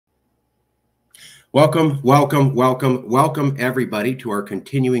Welcome, everybody, to our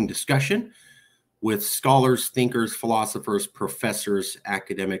continuing discussion with scholars, thinkers, philosophers, professors,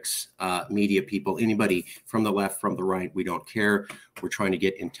 academics, media people, anybody from the left, from the right. We don't care. We're trying to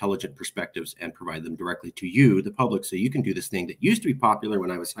get intelligent perspectives and provide them directly to you, the public, so you can do this thing that used to be popular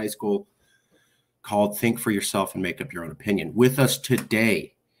when I was high school called Think for Yourself and Make Up Your Own Opinion. With us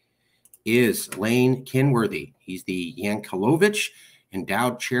today is Lane Kenworthy. He's the Yankelovich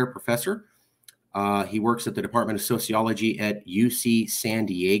Endowed Chair Professor. He works at the Department of Sociology at UC San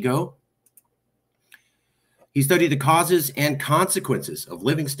Diego. He studied the causes and consequences of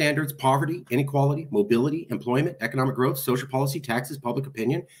living standards, poverty, inequality, mobility, employment, economic growth, social policy, taxes, public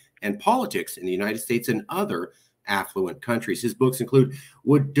opinion, and politics in the United States and other affluent countries. His books include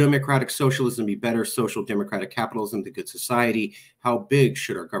Would Democratic Socialism Be Better? Social Democratic Capitalism, The Good Society, How Big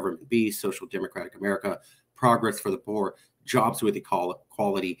Should Our Government Be? Social Democratic America, Progress for the Poor, Jobs with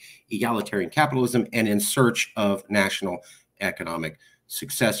Equality, Egalitarian Capitalism, and In Search of National Economic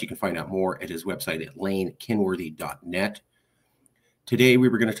Success. You can find out more at his website at lanekenworthy.net. Today, we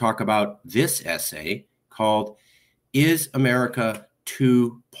were going to talk about this essay called Is America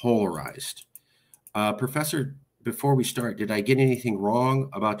Too Polarized? Professor, before we start, did I get anything wrong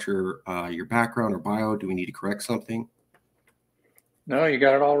about your background or bio? Do we need to correct something? No, you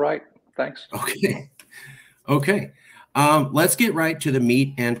got it all right. Thanks. Okay. Let's get right to the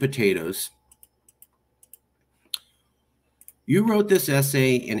meat and potatoes. You wrote this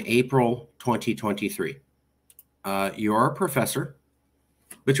essay in April 2023. You're a professor,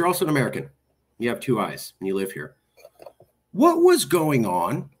 but you're also an American. You have two eyes and you live here. What was going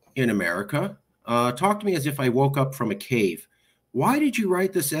on in America? Talk to me as if I woke up from a cave. Why did you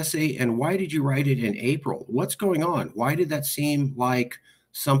write this essay, and why did you write it in April? What's going on? Why did that seem like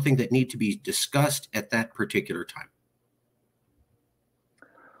something that needed to be discussed at that particular time?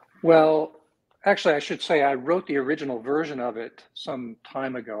 Well, actually, I should say I wrote the original version of it some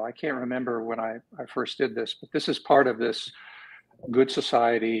time ago. I can't remember when I first did this, but this is part of this Good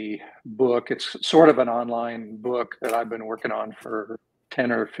Society book. It's sort of an online book that I've been working on for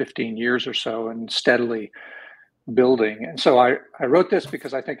 10 or 15 years or so and steadily building. And so I wrote this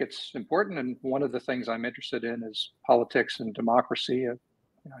because I think it's important. And one of the things I'm interested in is politics and democracy.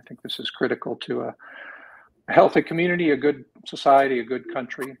 I think this is critical to a healthy community, a good society, a good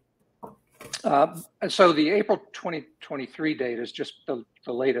country. And so the April 2023 date is just the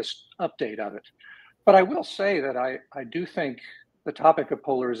latest update of it. But I will say that I do think the topic of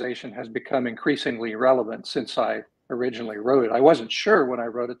polarization has become increasingly relevant since I originally wrote it. I wasn't sure when I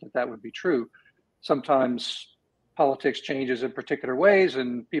wrote it that would be true. Sometimes politics changes in particular ways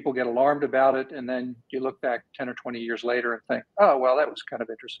and people get alarmed about it. And then you look back 10 or 20 years later and think, oh, well, that was kind of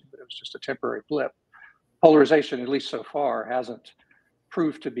interesting, but it was just a temporary blip. Polarization, at least so far, hasn't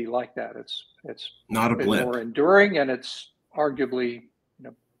proved to be like that. It's not a blip. More enduring, and it's arguably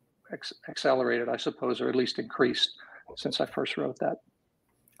accelerated, I suppose, or at least increased since I first wrote that.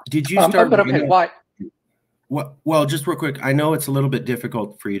 Did you start? But okay, why? Well, just real quick, I know it's a little bit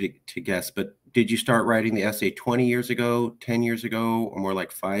difficult for you to guess, but did you start writing the essay 20 years ago, 10 years ago, or more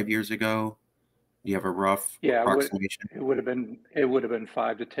like 5 years ago? Do you have a rough approximation? It would have been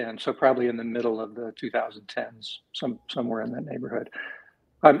 5 to 10, so probably in the middle of the 2010s, somewhere in that neighborhood.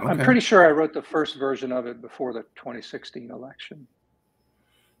 I'm pretty sure I wrote the first version of it before the 2016 election.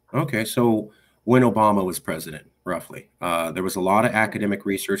 Okay, so when Obama was president, roughly, there was a lot of academic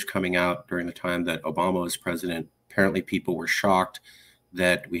research coming out during the time that Obama was president. Apparently, people were shocked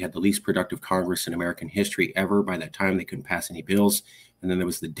that we had the least productive Congress in American history ever. By that time, they couldn't pass any bills. And then there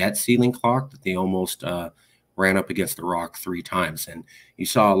was the debt ceiling clock that they almost ran up against the rock 3 times. And you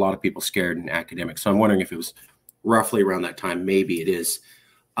saw a lot of people scared in academics. So I'm wondering if it was roughly around that time. Maybe it is.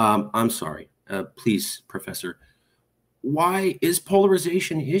 I'm sorry. Please, Professor. Why is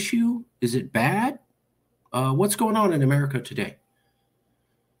polarization an issue? Is it bad? What's going on in America today?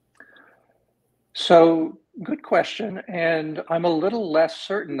 So, good question. And I'm a little less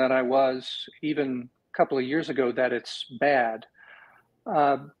certain than I was even a couple of years ago that it's bad.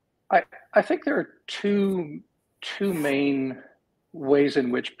 I think there are two main ways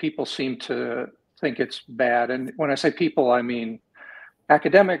in which people seem to think it's bad. And when I say people, I mean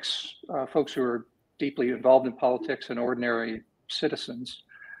academics, folks who are deeply involved in politics, and ordinary citizens.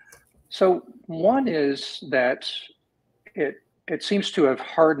 So one is that it seems to have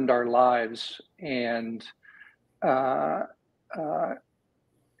hardened our lives and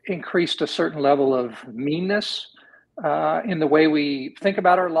increased a certain level of meanness in the way we think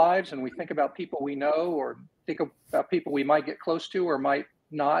about our lives, and we think about people we know, or think about people we might get close to or might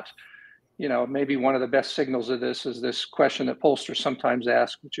not. Maybe one of the best signals of this is this question that pollsters sometimes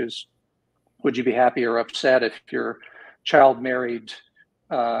ask, which is, would you be happy or upset if your child married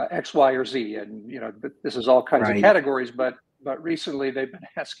X, Y, or Z? And this is all kinds of categories, but recently they've been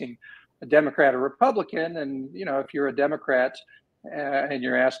asking a Democrat or Republican, and if you're a Democrat and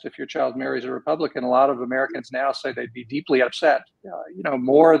you're asked if your child marries a Republican, a lot of Americans now say they'd be deeply upset,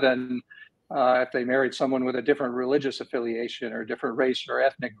 more than if they married someone with a different religious affiliation or different race or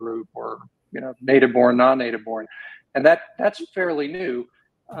ethnic group, or native born, non-native born. And that's fairly new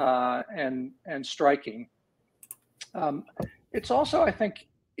and striking. It's also, I think,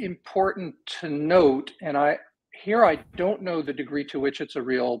 important to note, and I don't know the degree to which it's a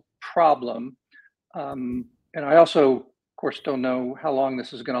real problem, and I also, of course, don't know how long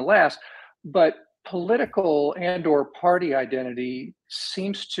this is going to last, but political and/or party identity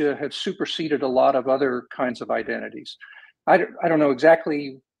seems to have superseded a lot of other kinds of identities. I don't know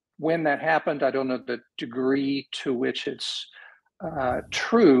exactly when that happened. I don't know the degree to which it's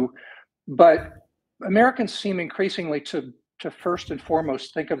true, but Americans seem increasingly to first and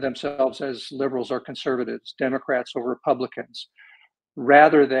foremost think of themselves as liberals or conservatives, Democrats or Republicans,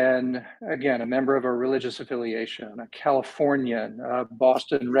 rather than, again, a member of a religious affiliation, a Californian, a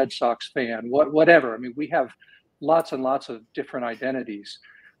Boston Red Sox fan, whatever. I mean, we have lots and lots of different identities,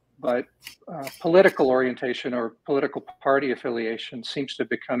 but political orientation or political party affiliation seems to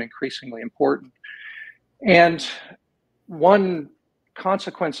become increasingly important. And one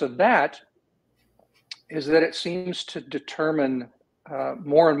consequence of that is that it seems to determine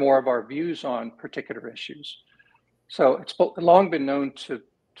more and more of our views on particular issues. So it's long been known to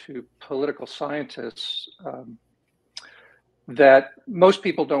political scientists that most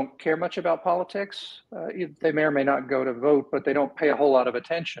people don't care much about politics. They may or may not go to vote, but they don't pay a whole lot of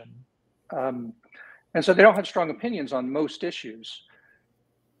attention. And so they don't have strong opinions on most issues.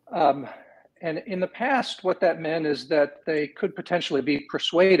 And in the past, what that meant is that they could potentially be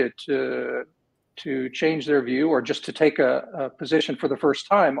persuaded to change their view, or just to take a position for the first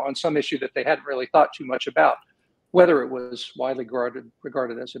time on some issue that they hadn't really thought too much about, whether it was widely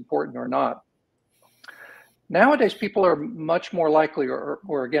regarded as important or not. Nowadays, people are much more likely,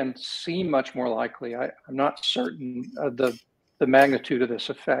 or again, seem much more likely, I'm not certain of the magnitude of this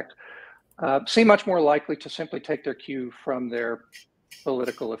effect, seem much more likely to simply take their cue from their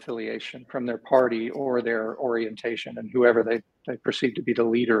political affiliation, from their party or their orientation, and whoever they perceive to be the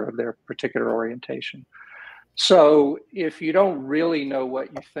leader of their particular orientation. So if you don't really know what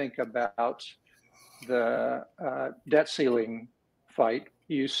you think about the debt ceiling fight,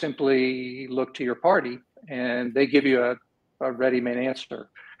 you simply look to your party and they give you a ready-made answer.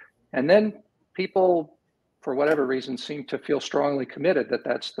 And then people, for whatever reason, seem to feel strongly committed that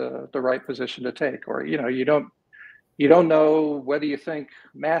that's the right position to take. Or, you don't know whether you think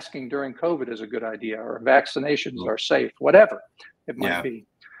masking during COVID is a good idea, or vaccinations are safe, whatever it might be.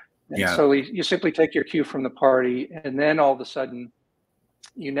 And so you simply take your cue from the party, and then all of a sudden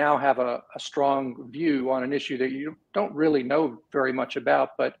you now have a strong view on an issue that you don't really know very much about,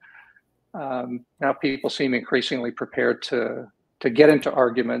 but now people seem increasingly prepared to get into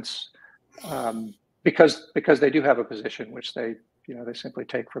arguments because they do have a position which they simply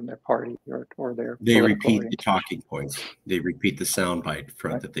take from their party or their. They repeat the talking points. They repeat the soundbite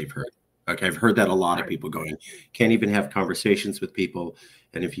that they've heard. Okay, I've heard that a lot of people going, can't even have conversations with people.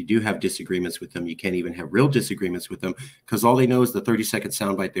 And if you do have disagreements with them, you can't even have real disagreements with them, because all they know is the 30-second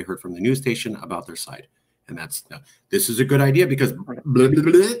soundbite they heard from the news station about their side. And that's, this is a good idea because blah, blah,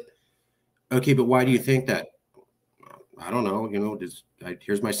 blah. Okay, but why do you think that? I don't know,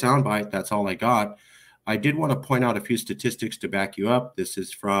 here's my soundbite. That's all I got. I did want to point out a few statistics to back you up. This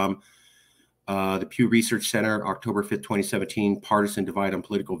is from the Pew Research Center, October 5th, 2017. Partisan divide on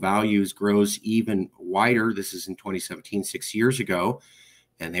political values grows even wider. This is in 2017, 6 years ago.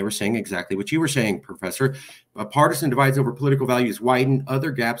 And they were saying exactly what you were saying, Professor. Partisan divides over political values widen.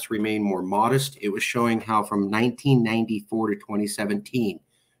 Other gaps remain more modest. It was showing how from 1994 to 2017,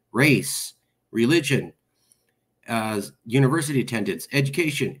 race, religion, university attendance,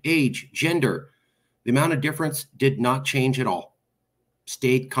 education, age, gender, the amount of difference did not change at all.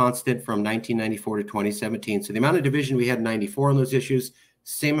 Stayed constant from 1994 to 2017. So the amount of division we had in 94 on those issues,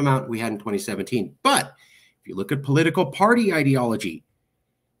 same amount we had in 2017. But if you look at political party ideology,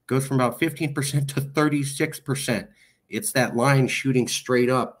 it goes from about 15% to 36%. It's that line shooting straight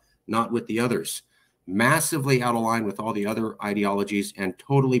up, not with the others. Massively out of line with all the other ideologies, and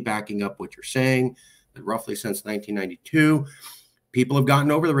totally backing up what you're saying, that roughly since 1992, people have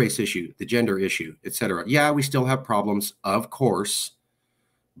gotten over the race issue, the gender issue, etc. Yeah, we still have problems, of course,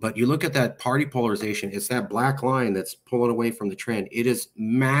 but you look at that party polarization, it's that black line that's pulling away from the trend. It is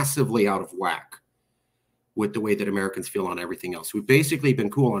massively out of whack with the way that Americans feel on everything else. We've basically been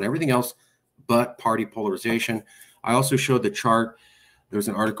cool on everything else but party polarization. I also showed the chart. There's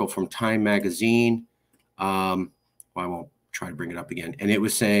an article from Time Magazine. Well, I won't try to bring it up again. And it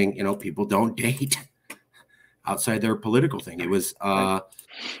was saying, you know, people don't date outside their political thing. It was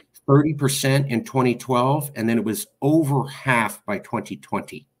 30% in 2012, and then it was over half by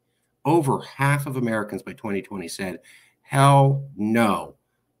 2020. Over half of Americans by 2020 said, hell no,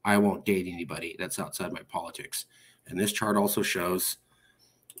 I won't date anybody that's outside my politics. And this chart also shows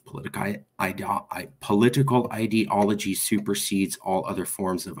political ideology supersedes all other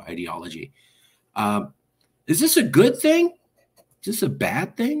forms of ideology. Is this a good thing? Is this a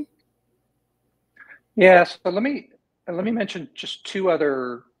bad thing? Yeah, so let me mention just two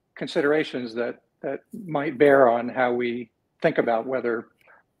other considerations that might bear on how we think about whether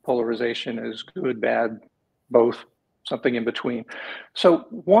polarization is good, bad, both, something in between. So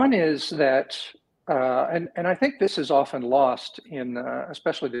one is that, and I think this is often lost in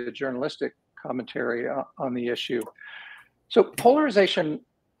especially the journalistic commentary on the issue. So polarization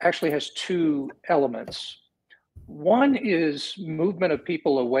actually has two elements. One is movement of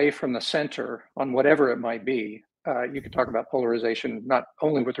people away from the center on whatever it might be. You could talk about polarization not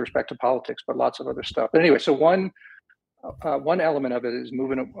only with respect to politics, but lots of other stuff. But anyway, so one element of it is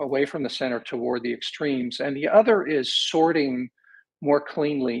moving away from the center toward the extremes, and the other is sorting more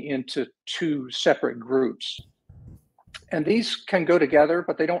cleanly into two separate groups. And these can go together,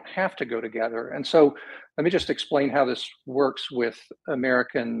 but they don't have to go together. And so let me just explain how this works with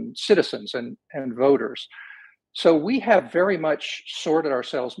American citizens and voters. So we have very much sorted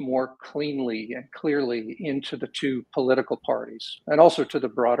ourselves more cleanly and clearly into the two political parties, and also to the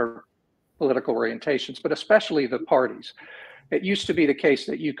broader political orientations, but especially the parties. It used to be the case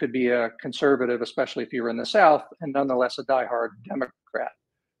that you could be a conservative, especially if you were in the South, and nonetheless a diehard Democrat.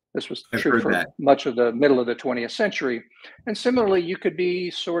 This was true for much of the middle of the 20th century. And similarly, you could be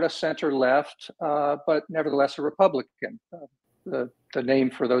sort of center-left, but nevertheless a Republican. The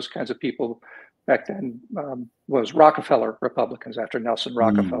name for those kinds of people back then was Rockefeller Republicans, after Nelson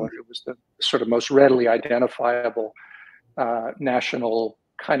Rockefeller, who was the sort of most readily identifiable national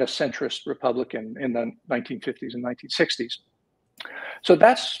kind of centrist Republican in the 1950s and 1960s. So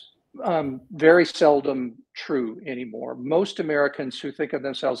that's very seldom true anymore. Most Americans who think of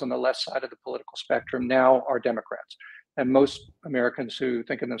themselves on the left side of the political spectrum now are Democrats. And most Americans who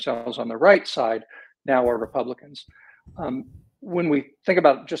think of themselves on the right side now are Republicans. When we think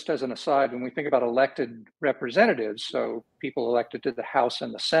about, just as an aside, when we think about elected representatives, so people elected to the House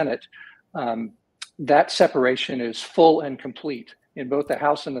and the Senate, that separation is full and complete. In both the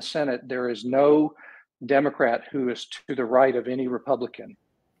House and the Senate, there is no Democrat who is to the right of any Republican.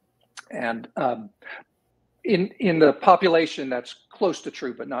 And in the population, that's close to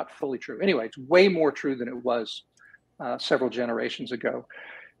true, but not fully true. Anyway, it's way more true than it was several generations ago.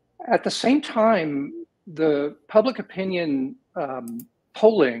 At the same time, the public opinion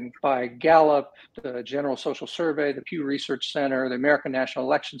polling by Gallup, the General Social Survey, the Pew Research Center, the American National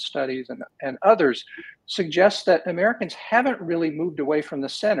Election Studies, and others suggests that Americans haven't really moved away from the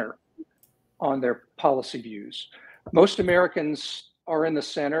center on their policy views. Most Americans are in the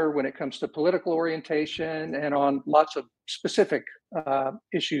center when it comes to political orientation and on lots of specific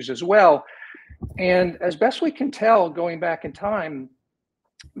issues as well. And as best we can tell, going back in time,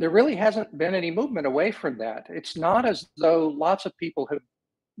 there really hasn't been any movement away from that. It's not as though lots of people have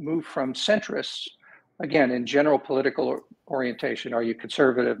moved from centrists, again, in general political orientation, are you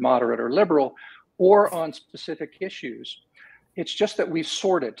conservative, moderate, or liberal, or on specific issues. It's just that we've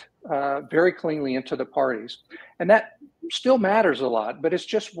sorted very cleanly into the parties. And that still matters a lot, but it's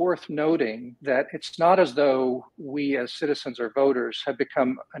just worth noting that it's not as though we as citizens or voters have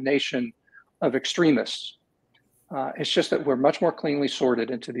become a nation of extremists. It's just that we're much more cleanly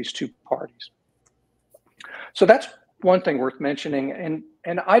sorted into these two parties. So that's one thing worth mentioning.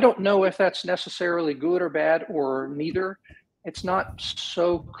 And I don't know if that's necessarily good or bad or neither. It's not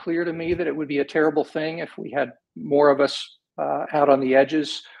so clear to me that it would be a terrible thing if we had more of us out on the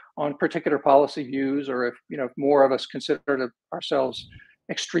edges on particular policy views, or if more of us considered ourselves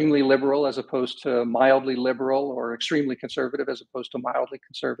extremely liberal as opposed to mildly liberal, or extremely conservative as opposed to mildly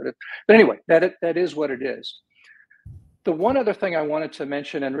conservative. But anyway, that is what it is. The one other thing I wanted to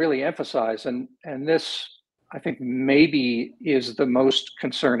mention and really emphasize, and this I think maybe is the most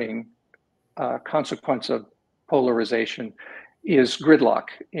concerning consequence of polarization, is gridlock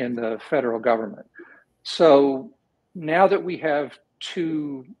in the federal government. So now that we have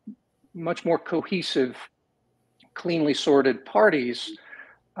two much more cohesive, cleanly sorted parties,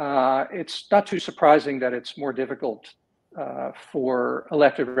 it's not too surprising that it's more difficult for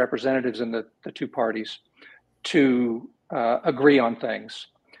elected representatives in the two parties to agree on things.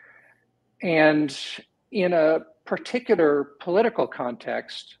 And in a particular political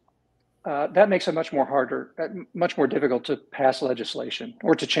context, that makes it much more difficult to pass legislation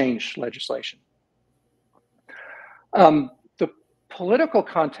or to change legislation. The political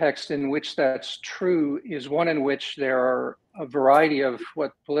context in which that's true is one in which there are a variety of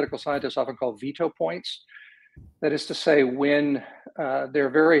what political scientists often call veto points. That is to say, when there are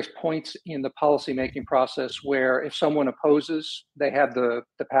various points in the policymaking process where if someone opposes, they have the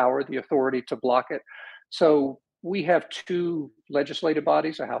power, the authority to block it. So we have two legislative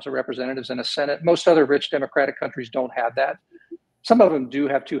bodies, a House of Representatives and a Senate. Most other rich democratic countries don't have that. Some of them do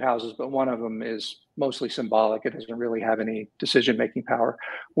have two houses, but one of them is mostly symbolic. It doesn't really have any decision-making power.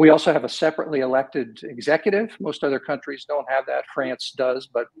 We also have a separately elected executive. Most other countries don't have that. France does,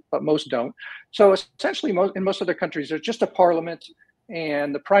 but most don't. So essentially, in most other countries, there's just a parliament,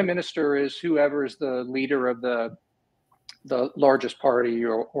 and the prime minister is whoever is the leader of the largest party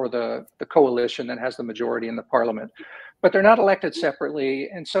or the coalition that has the majority in the parliament. But they're not elected separately.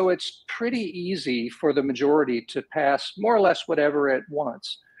 And so it's pretty easy for the majority to pass more or less whatever it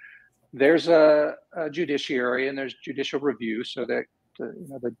wants. There's a judiciary and there's judicial review so that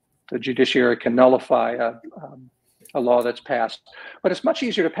the judiciary can nullify a law that's passed. But it's much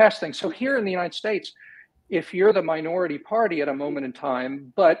easier to pass things. So here in the United States, if you're the minority party at a moment in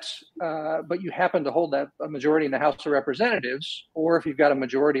time, but you happen to hold that a majority in the House of Representatives, or if you've got a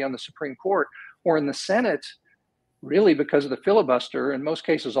majority on the Supreme Court or in the Senate, really because of the filibuster, in most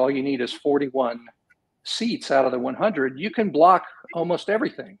cases, all you need is 41 seats out of the 100. You can block almost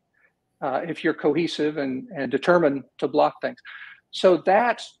everything if you're cohesive and determined to block things. So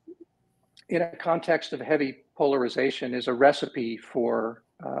that, in a context of heavy polarization, is a recipe for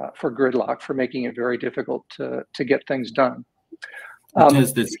gridlock, for making it very difficult to get things done.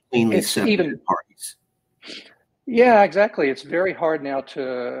 Because there's cleanly separated parties. Yeah, exactly. It's very hard now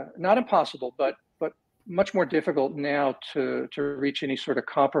to, not impossible, but much more difficult now to reach any sort of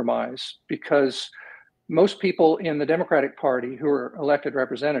compromise, because most people in the Democratic Party who are elected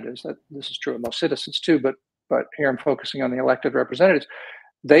representatives, that this is true of most citizens too, but here I'm focusing on the elected representatives,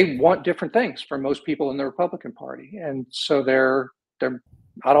 they want different things from most people in the Republican Party. And so they're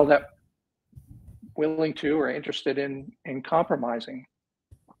not all that willing to or interested in compromising.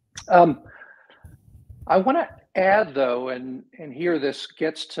 I want to add though, and here this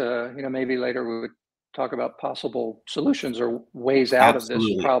gets to, maybe later we would talk about possible solutions or ways out of this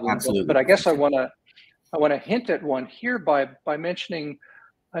problem. But I guess I want to hint at one here by mentioning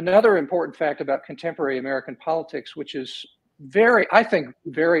another important fact about contemporary American politics, which is I think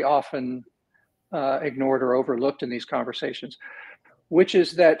very often ignored or overlooked in these conversations, which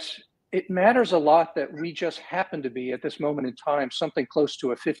is that it matters a lot that we just happen to be at this moment in time something close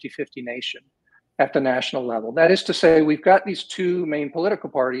to a 50-50 nation at the national level. That is to say, we've got these two main political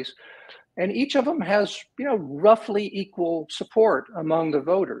parties, and each of them has, roughly equal support among the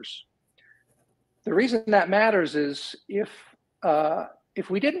voters. The reason that matters is if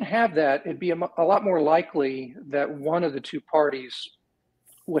we didn't have that, it'd be a lot more likely that one of the two parties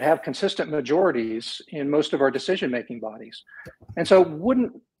would have consistent majorities in most of our decision-making bodies. And so it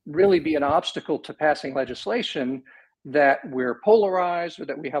wouldn't really be an obstacle to passing legislation that we're polarized or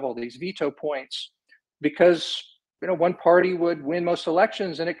that we have all these veto points, because one party would win most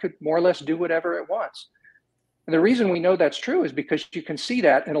elections and it could more or less do whatever it wants. And the reason we know that's true is because you can see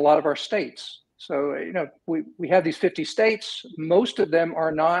that in a lot of our states. So, we have these 50 states. Most of them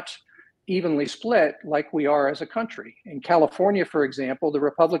are not evenly split like we are as a country. In California, for example, the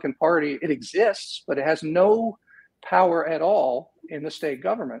Republican Party, it exists, but it has no power at all in the state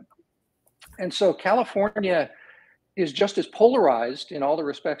government. And so California is just as polarized in all the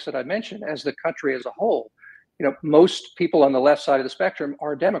respects that I mentioned as the country as a whole. Most people on the left side of the spectrum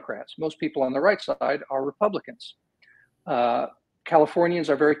are Democrats. Most people on the right side are Republicans. Californians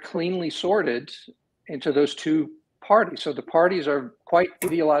are very cleanly sorted into those two parties. So the parties are quite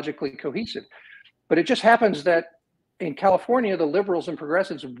ideologically cohesive. But it just happens that in California, the liberals and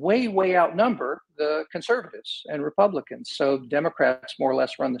progressives way outnumber the conservatives and Republicans. So Democrats more or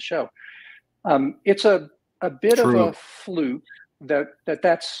less run the show. It's a bit of a fluke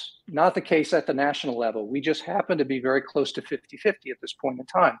that's not the case at the national level. We just happen to be very close to 50-50 at this point in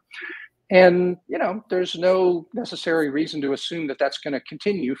time. And, there's no necessary reason to assume that that's going to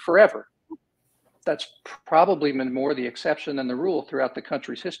continue forever. That's probably been more the exception than the rule throughout the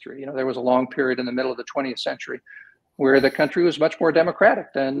country's history. There was a long period in the middle of the 20th century where the country was much more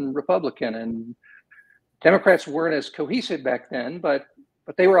Democratic than Republican, and Democrats weren't as cohesive back then, but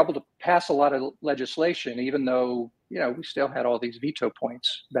they were able to pass a lot of legislation, even though, we still had all these veto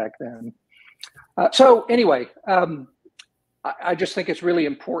points back then. So anyway, I just think it's really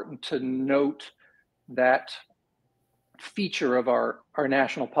important to note that feature of our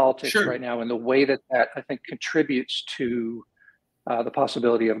national politics Sure. right now, and the way that I think contributes to the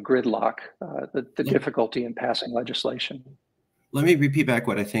possibility of gridlock, the difficulty in passing legislation. Let me repeat back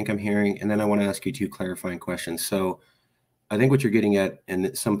what I think I'm hearing, and then I want to ask you two clarifying questions. So I think what you're getting at,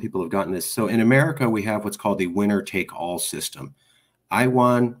 and some people have gotten this. So in America, we have what's called the winner take all system. I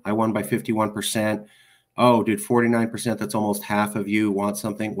won by 51%. Oh, dude, 49%, that's almost half of you want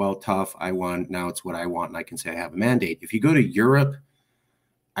something. Well, tough, I won. Now it's what I want, and I can say I have a mandate. If you go to Europe,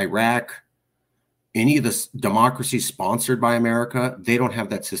 Iraq, any of the democracies sponsored by America, they don't have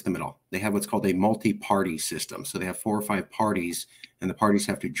that system at all. They have what's called a multi-party system. So they have 4 or 5 parties, and the parties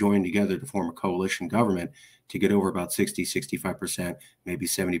have to join together to form a coalition government to get over about 60, 65%, maybe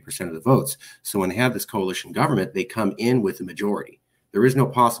 70% of the votes. So when they have this coalition government, they come in with a majority. There is no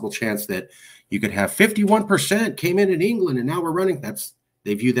possible chance that you could have 51% came in England and now we're running.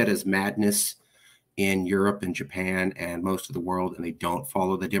 They view that as madness in Europe and Japan and most of the world, and they don't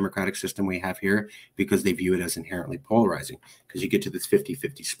follow the democratic system we have here because they view it as inherently polarizing, because you get to this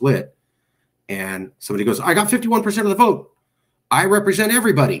 50-50 split and somebody goes, I got 51% of the vote. I represent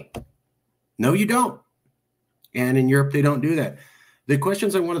everybody. No, you don't. And in Europe, they don't do that. The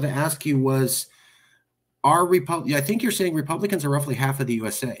questions I wanted to ask you was, I think you're saying Republicans are roughly half of the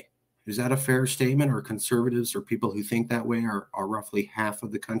USA. Is that a fair statement? Or conservatives or people who think that way are roughly half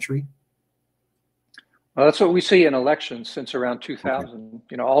of the country? Well, that's what we see in elections since around 2000. Okay.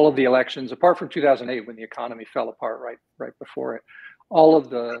 You know, all of the elections, apart from 2008 when the economy fell apart right before it, all of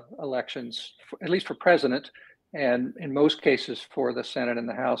the elections, at least for president, and in most cases for the Senate and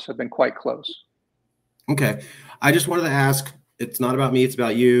the House, have been quite close. Okay. I just wanted to ask, it's not about me, it's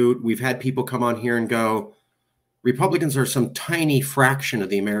about you. We've had people come on here and go, Republicans are some tiny fraction of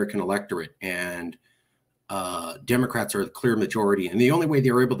the American electorate, and Democrats are the clear majority. And the only way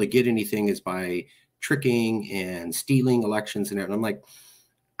they're able to get anything is by tricking and stealing elections. And I'm like,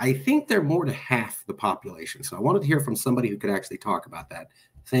 I think they're more to half the population. So I wanted to hear from somebody who could actually talk about that.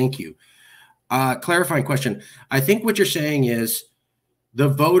 Thank you. Clarifying question. I think what you're saying is the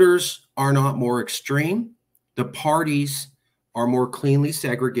voters are not more extreme. The parties are more cleanly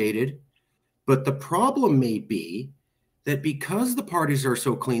segregated. But the problem may be that because the parties are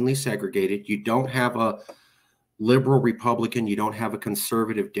so cleanly segregated, you don't have a liberal Republican, you don't have a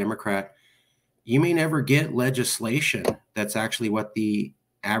conservative Democrat, you may never get legislation that's actually what the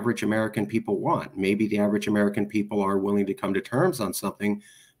average American people want. Maybe the average American people are willing to come to terms on something,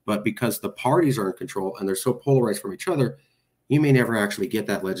 but because the parties are in control and they're so polarized from each other, you may never actually get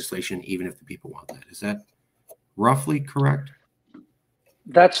that legislation, even if the people want that. Is that roughly correct?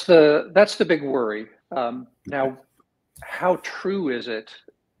 That's the big worry. Now, how true is it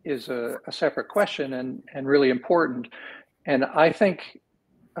is a separate question and really important. And I think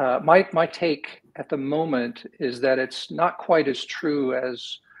my take at the moment is that it's not quite as true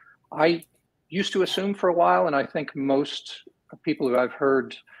as I used to assume for a while. And I think most people who I've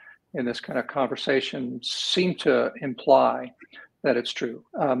heard in this kind of conversation seem to imply that it's true.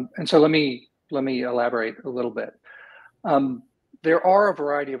 And so let me elaborate a little bit. There are a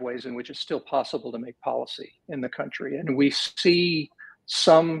variety of ways in which it's still possible to make policy in the country. And we see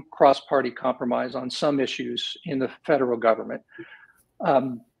some cross-party compromise on some issues in the federal government.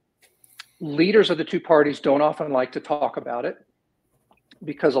 Leaders of the two parties don't often like to talk about it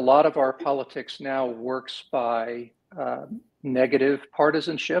because a lot of our politics now works by negative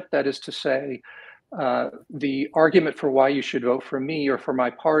partisanship. That is to say, the argument for why you should vote for me or for my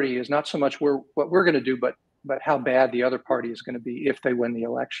party is not so much what we're going to do, but how bad the other party is going to be if they win the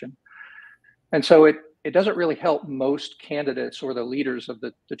election. And so it doesn't really help most candidates or the leaders of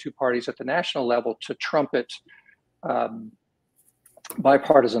the two parties at the national level to trumpet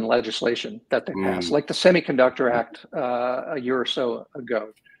bipartisan legislation that they pass, like the Semiconductor Act a year or so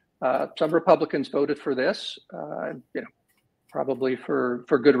ago. Some Republicans voted for this, probably for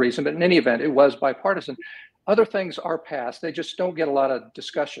good reason, but in any event, it was bipartisan. Other things are passed. They just don't get a lot of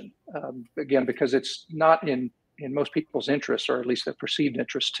discussion, again, because it's not in most people's interests, or at least their perceived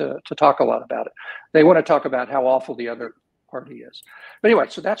interest, to talk a lot about it. They want to talk about how awful the other party is. But anyway,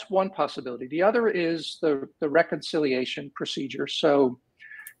 so that's one possibility. The other is the reconciliation procedure. So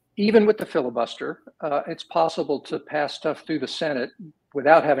even with the filibuster, it's possible to pass stuff through the Senate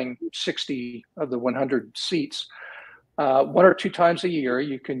without having 60 of the 100 seats. 1 or 2 times a year,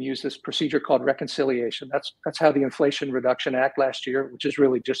 you can use this procedure called reconciliation. That's how the Inflation Reduction Act last year, which is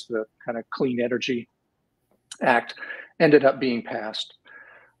really just the kind of Clean Energy Act, ended up being passed.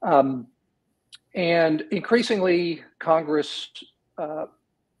 And increasingly, Congress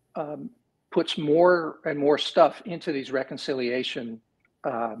puts more and more stuff into these reconciliation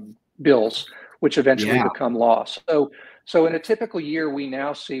bills, which eventually become law. So in a typical year, we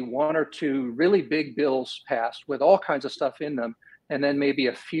now see 1 or 2 really big bills passed with all kinds of stuff in them, and then maybe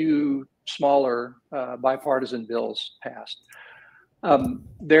a few smaller bipartisan bills passed.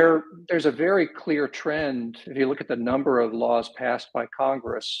 There's a very clear trend, if you look at the number of laws passed by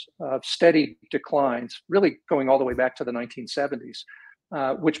Congress, of steady declines, really going all the way back to the 1970s,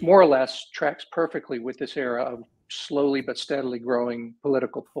 which more or less tracks perfectly with this era of slowly but steadily growing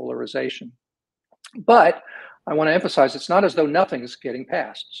political polarization. But I want to emphasize, it's not as though nothing is getting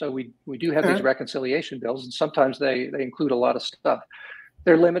passed. So we do have these reconciliation bills, and sometimes they include a lot of stuff.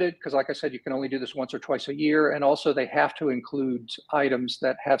 They're limited because, like I said, you can only do this once or twice a year. And also they have to include items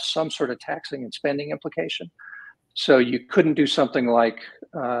that have some sort of taxing and spending implication. So you couldn't do something like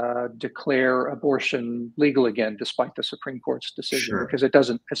declare abortion legal again, despite the Supreme Court's decision, because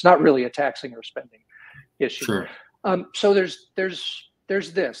it's not really a taxing or spending issue. So there's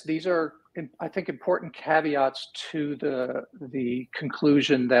this. These are, I think, important caveats to the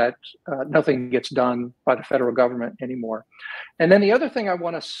conclusion that nothing gets done by the federal government anymore. And then the other thing I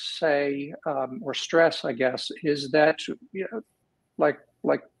want to say or stress, I guess, is that, like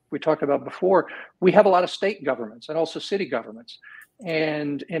we talked about before, we have a lot of state governments and also city governments.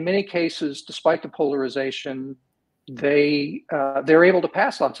 And in many cases, despite the polarization, they're able to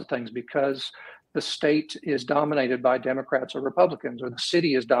pass lots of things because the state is dominated by Democrats or Republicans, or the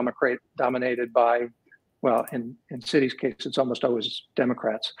city is dominated by, well, in cities' case, it's almost always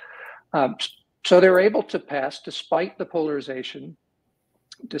Democrats. So they're able to pass despite the polarization,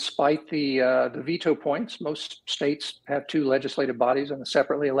 despite the veto points. Most states have 2 legislative bodies and a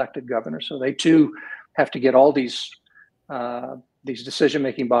separately elected governor, so they too have to get all these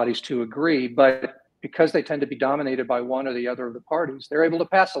decision-making bodies to agree. But because they tend to be dominated by one or the other of the parties, they're able to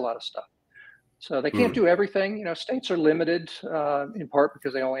pass a lot of stuff. So they can't do everything. States are limited in part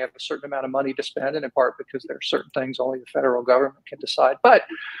because they only have a certain amount of money to spend, and in part because there are certain things only the federal government can decide. But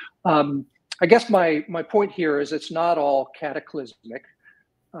I guess my point here is it's not all cataclysmic,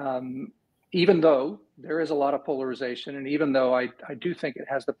 even though there is a lot of polarization, and even though I do think it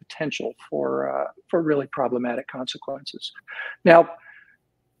has the potential for really problematic consequences. Now,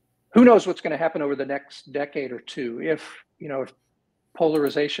 who knows what's going to happen over the next decade or two if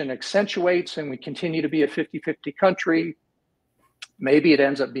polarization accentuates and we continue to be a 50-50 country. Maybe it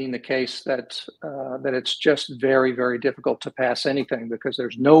ends up being the case that it's just very, very difficult to pass anything because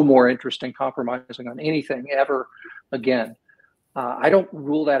there's no more interest in compromising on anything ever again. I don't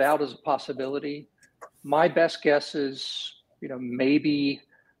rule that out as a possibility. My best guess is, maybe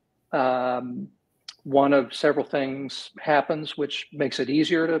one of several things happens which makes it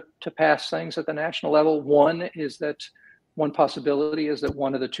easier to pass things at the national level. One possibility is that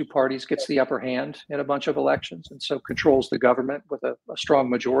one of the 2 parties gets the upper hand in a bunch of elections and so controls the government with a strong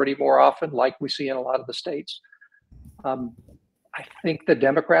majority more often, like we see in a lot of the states. I think the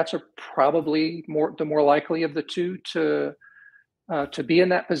Democrats are probably the more likely of the 2 to be in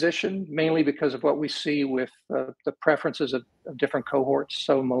that position, mainly because of what we see with the preferences of different cohorts.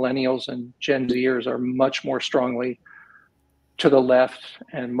 So millennials and Gen Zers are much more strongly to the left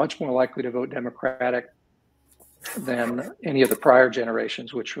and much more likely to vote Democratic than any of the prior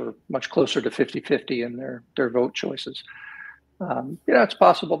generations, which were much closer to 50-50 in their vote choices. It's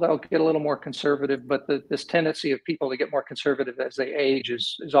possible they'll get a little more conservative, but this tendency of people to get more conservative as they age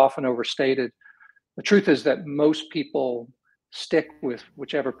is often overstated. The truth is that most people stick with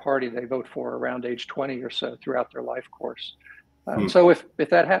whichever party they vote for around age 20 or so throughout their life course. So if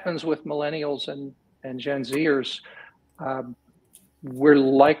that happens with millennials and Gen Zers, we're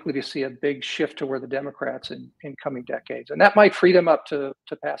likely to see a big shift toward the Democrats in coming decades. And that might free them up to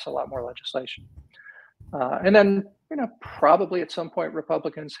pass a lot more legislation. And then, probably at some point,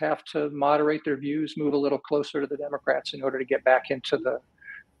 Republicans have to moderate their views, move a little closer to the Democrats in order to get back into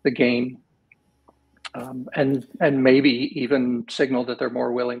the game. And maybe even signal that they're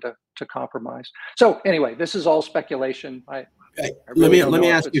more willing to compromise. So anyway, this is all speculation. Let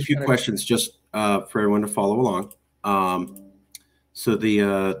me ask you a few questions just for everyone to follow along. So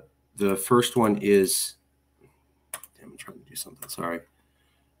the first one is, I'm trying to do something. Sorry.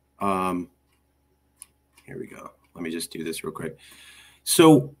 Here we go. Let me just do this real quick.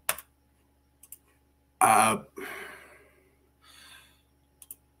 So,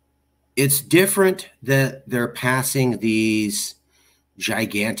 it's different that they're passing these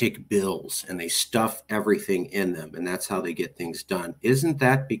gigantic bills and they stuff everything in them, and that's how they get things done. Isn't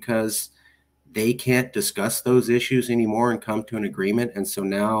that because they can't discuss those issues anymore and come to an agreement? And so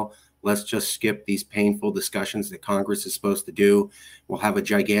now Let's just skip these painful discussions that Congress is supposed to do. We'll have a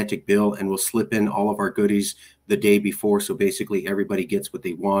gigantic bill and we'll slip in all of our goodies the day before. So basically everybody gets what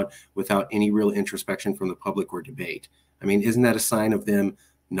they want without any real introspection from the public or debate. I mean, isn't that a sign of them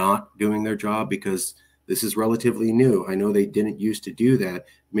not doing their job? Because this is relatively new. I know they didn't used to do that.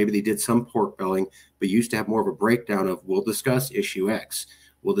 Maybe they did some pork belling, but used to have more of a breakdown of, we'll discuss issue X,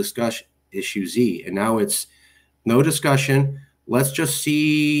 we'll discuss issue Z. And now it's no discussion. Let's just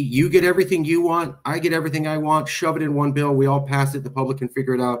see, you get everything you want, I get everything I want, shove it in one bill, we all pass it, the public can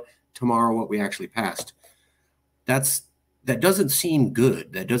figure it out tomorrow what we actually passed. That doesn't seem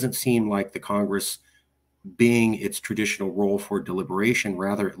good. That doesn't seem like the Congress being its traditional role for deliberation.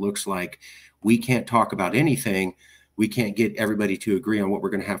 Rather, it looks like we can't talk about anything. We can't get everybody to agree on what we're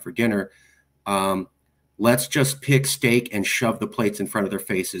going to have for dinner. Let's just pick steak and shove the plates in front of their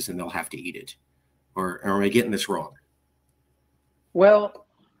faces and they'll have to eat it. Or am I getting this wrong? Well,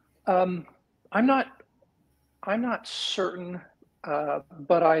 I'm not certain,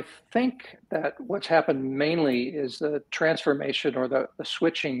 but I think that what's happened mainly is the transformation or the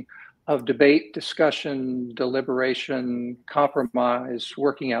switching of debate, discussion, deliberation, compromise,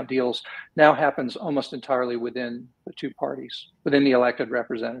 working out deals now happens almost entirely within the two parties, within the elected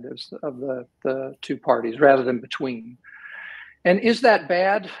representatives of the two parties, rather than between. And is that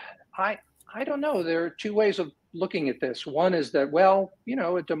bad? I don't know. There are two ways of looking at this. One is that, well, you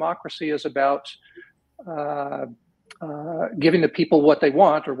know, a democracy is about giving the people what they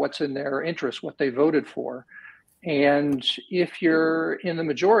want or what's in their interest, what they voted for. And if you're in the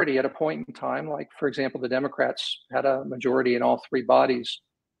majority at a point in time, like, for example, the Democrats had a majority in all three bodies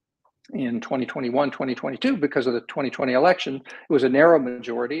in 2021, 2022, because of the 2020 election, it was a narrow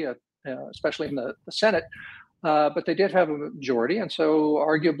majority, especially in the Senate, but they did have a majority. And so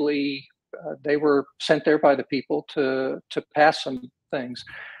arguably they were sent there by the people to pass some things.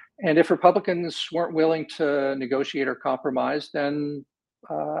 And if Republicans weren't willing to negotiate or compromise, then,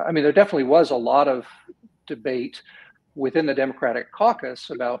 I mean, there definitely was a lot of debate within the Democratic caucus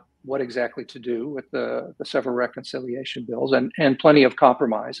about what exactly to do with the several reconciliation bills, and plenty of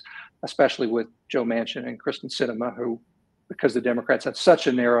compromise, especially with Joe Manchin and Kristen Sinema, who, because the Democrats had such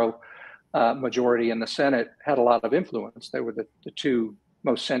a narrow majority in the Senate, had a lot of influence. They were the two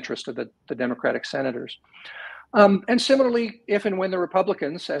most centrist of the Democratic senators. And similarly, if and when the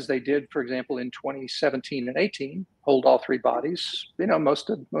Republicans, as they did, for example, in 2017 and 18, hold all three bodies, you know, most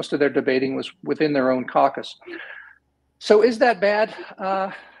of their debating was within their own caucus. So is that bad?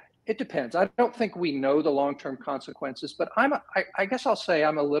 It depends. I don't think we know the long-term consequences, but I guess I'll say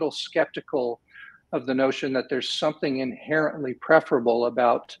I'm a little skeptical of the notion that there's something inherently preferable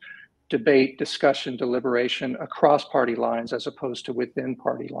about debate, discussion, deliberation across party lines as opposed to within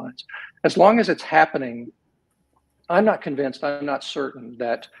party lines. As long as it's happening, I'm not convinced, I'm not certain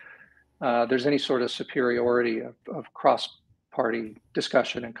that there's any sort of superiority of cross-party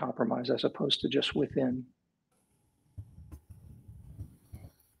discussion and compromise as opposed to just within.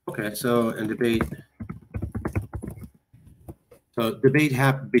 Okay, so in debate,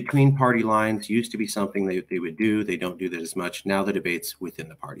 between party lines used to be something they would do. They don't do that as much. Now the debate's within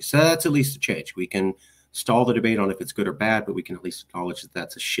the party. So that's at least a change. We can stall the debate on if it's good or bad, but we can at least acknowledge that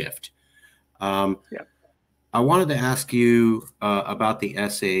that's a shift. Yeah. I wanted to ask you about the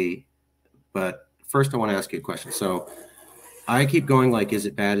essay, but first I want to ask you a question. So I keep going like, is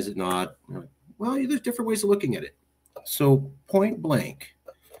it bad? Is it not? Well, there's different ways of looking at it. So point blank,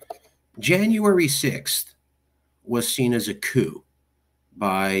 January 6th was seen as a coup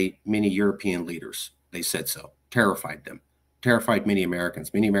by many European leaders. They said so, terrified them, terrified many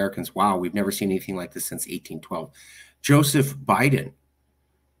Americans. Many Americans, wow, we've never seen anything like this since 1812. Joseph Biden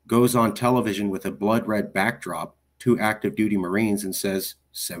goes on television with a blood red backdrop, 2 active duty Marines, and says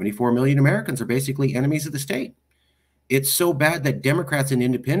 74 million Americans are basically enemies of the state. It's so bad that Democrats and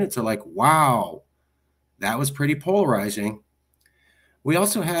independents are like, wow, that was pretty polarizing. We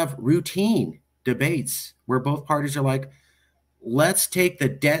also have routine debates where both parties are like, let's take the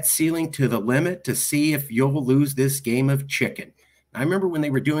debt ceiling to the limit to see if you'll lose this game of chicken. I remember when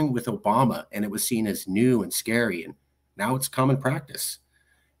they were doing it with Obama and it was seen as new and scary, and now it's common practice.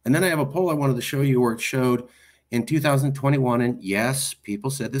 And then I have a poll I wanted to show you where it showed in 2021, and yes,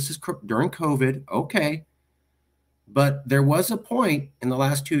 people said this is during COVID, okay. But there was a point in the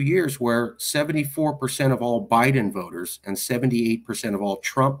last 2 years where 74% of all Biden voters and 78% of all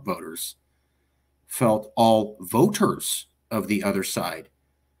Trump voters felt all voters of the other side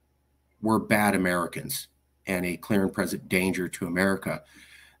were bad Americans and a clear and present danger to America.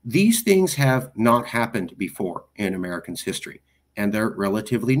 These things have not happened before in Americans' history, and they're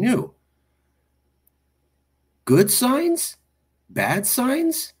relatively new. Good signs? Bad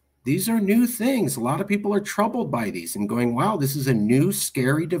signs? These are new things. A lot of people are troubled by these and going, wow, this is a new,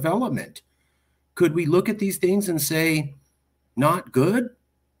 scary development. Could we look at these things and say, not good?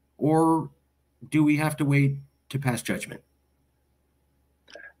 Or do we have to wait to pass judgment?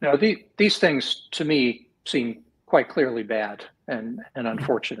 Now, these things to me seem quite clearly bad and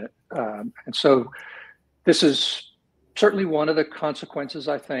unfortunate. And so this is certainly one of the consequences,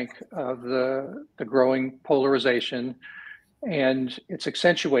 I think, of the growing polarization. And it's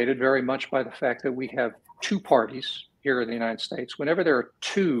accentuated very much by the fact that we have two parties here in the United States. Whenever there are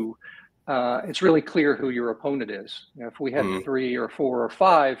two, it's really clear who your opponent is. You know, if we had 3 or 4 or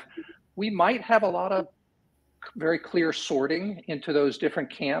 5, we might have a lot of very clear sorting into those different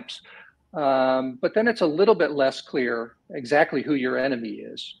camps. But then it's a little bit less clear exactly who your enemy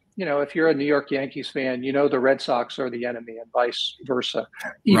is. You know, if you're a New York Yankees fan, you know the Red Sox are the enemy and vice versa,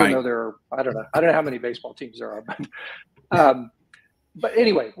 even though there are, I don't know how many baseball teams there are. But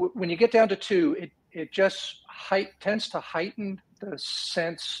anyway, when you get down to 2, it just tends to heighten the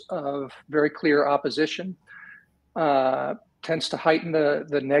sense of very clear opposition, tends to heighten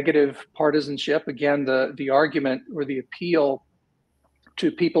the negative partisanship. Again, the argument or the appeal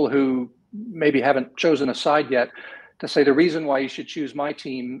to people who maybe haven't chosen a side yet to say the reason why you should choose my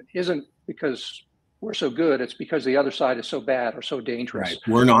team isn't because we're so good, it's because the other side is so bad or so dangerous. Right.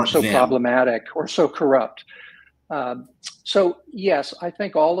 We're not so problematic or so corrupt. So yes, I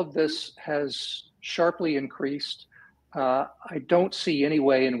think all of this has sharply increased. I don't see any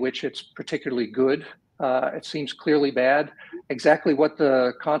way in which it's particularly good. It seems clearly bad. Exactly what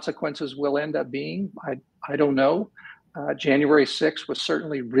the consequences will end up being, I don't know. January 6th was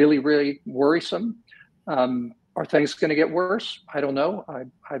certainly really, really worrisome. Are things going to get worse? I don't know.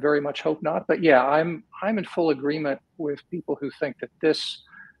 I very much hope not. But yeah, I'm in full agreement with people who think that this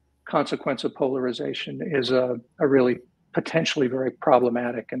consequence of polarization is a really potentially very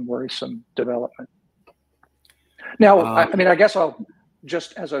problematic and worrisome development. Now, I mean, I guess I'll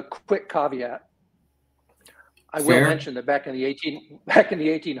just as a quick caveat, I will mention that back in the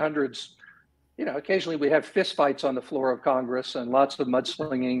 1800s, you know, occasionally we have fistfights on the floor of Congress and lots of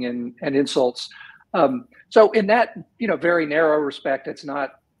mudslinging and insults. So in that, you know, very narrow respect, it's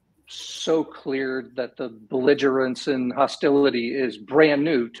not so clear that the belligerence and hostility is brand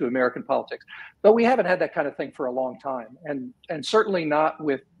new to American politics. But we haven't had that kind of thing for a long time, and certainly not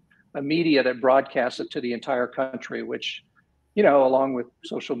with a media that broadcasts it to the entire country, which, you know, along with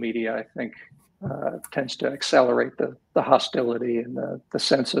social media, I think tends to accelerate the hostility and the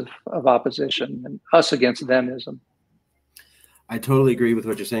sense of opposition and us against themism. I totally agree with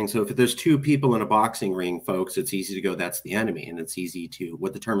what you're saying. So if there's 2 people in a boxing ring, folks, it's easy to go, that's the enemy. And it's easy to,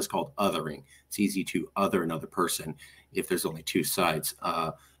 what the term is called, othering. It's easy to other another person if there's only 2 sides.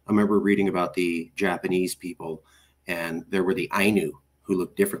 I remember reading about the Japanese people, and there were the Ainu who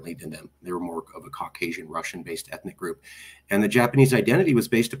looked differently than them. They were more of a Caucasian, Russian-based ethnic group. And the Japanese identity was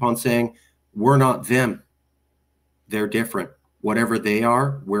based upon saying, we're not them. They're different. Whatever they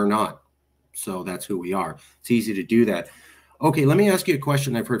are, we're not. So that's who we are. It's easy to do that. Okay, let me ask you a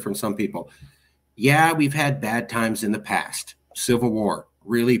question I've heard from some people. Yeah, we've had bad times in the past. Civil War,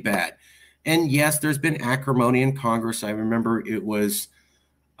 really bad. And yes, there's been acrimony in Congress. I remember it was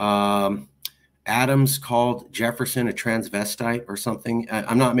Adams called Jefferson a transvestite or something.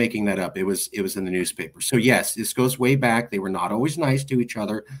 I'm not making that up. It was in the newspaper. So yes, this goes way back. They were not always nice to each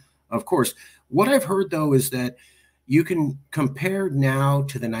other, of course. What I've heard, though, is that you can compare now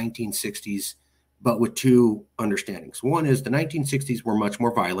to the 1960s, but with 2 understandings. One is the 1960s were much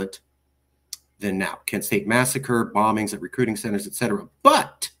more violent than now. Kent State Massacre, bombings at recruiting centers, etc.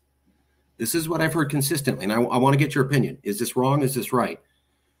 But this is what I've heard consistently, and I want to get your opinion. Is this wrong? Is this right?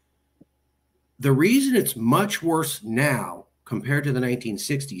 The reason it's much worse now compared to the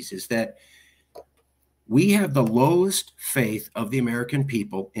 1960s is that we have the lowest faith of the American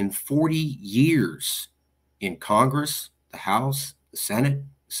people in 40 years in Congress, the House, the Senate,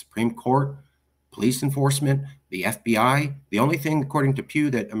 the Supreme Court, police enforcement, the FBI. The only thing, according to Pew,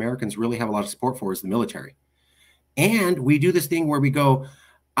 that Americans really have a lot of support for is the military. And we do this thing where we go,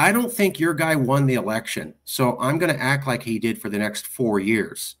 I don't think your guy won the election, so I'm going to act like he did for the next 4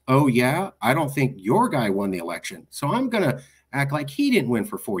 years. Oh, yeah? I don't think your guy won the election, so I'm going to act like he didn't win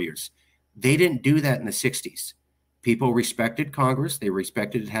for 4 years. They didn't do that in the 60s. People respected Congress. They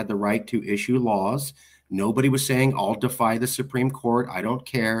respected it had the right to issue laws. Nobody was saying, I'll defy the Supreme Court. I don't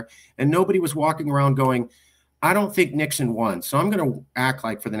care. And nobody was walking around going, I don't think Nixon won, so I'm going to act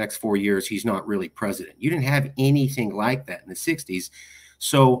like for the next 4 years he's not really president. You didn't have anything like that in the 60s.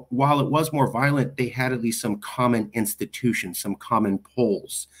 So while it was more violent, they had at least some common institutions, some common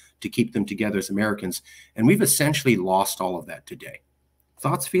poles to keep them together as Americans. And we've essentially lost all of that today.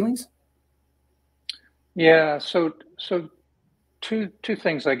 Thoughts, feelings? Yeah. So two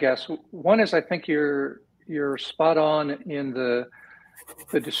things, I guess. One is I think you're spot on in the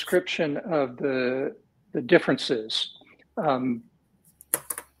description of the differences.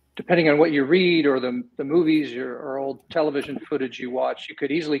 Depending on what you read or the movies or old television footage you watch, you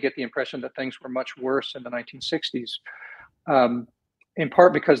could easily get the impression that things were much worse in the 1960s, in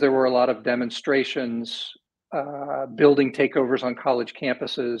part because there were a lot of demonstrations, building takeovers on college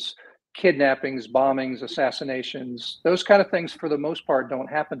campuses, kidnappings, bombings, assassinations. Those kind of things, for the most part, don't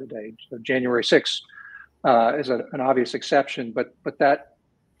happen today. So January 6th is an obvious exception, but that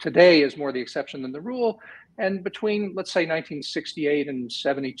today is more the exception than the rule. And between, let's say, 1968 and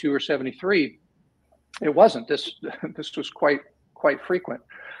 72 or 73, it wasn't. This was quite frequent.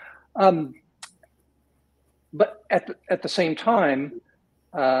 But at the same time,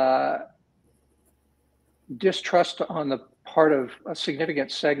 distrust on the part of a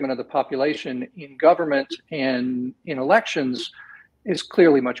significant segment of the population in government and in elections is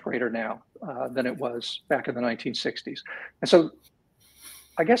clearly much greater now than it was back in the 1960s. And so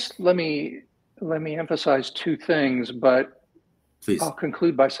I guess let me emphasize two things, but please. I'll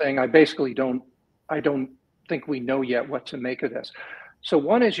conclude by saying I basically don't think we know yet what to make of this. So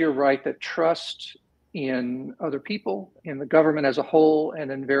one is, you're right that trust in other people, in the government as a whole,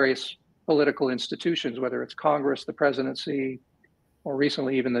 and in various political institutions, whether it's Congress, the presidency, or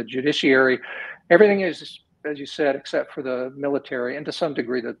recently even the judiciary, everything is, as you said, except for the military and to some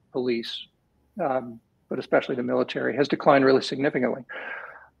degree the police, but especially the military, has declined really significantly.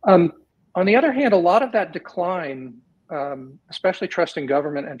 On the other hand, a lot of that decline, especially trust in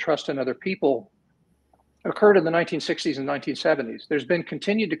government and trust in other people, occurred in the 1960s and 1970s. There's been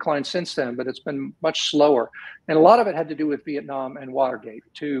continued decline since then, but it's been much slower. And a lot of it had to do with Vietnam and Watergate,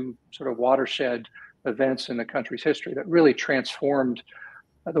 two sort of watershed events in the country's history that really transformed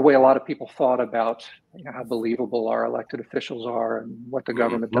the way a lot of people thought about, how believable our elected officials are and what the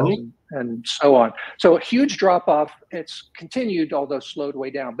government does and so on. So a huge drop off. It's continued, although slowed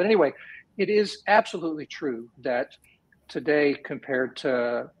way down. But anyway, it is absolutely true that today, compared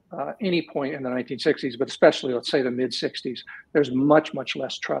to any point in the 1960s, but especially, let's say, the mid-60s, there's much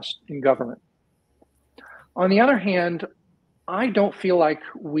less trust in government. On the other hand, I don't feel like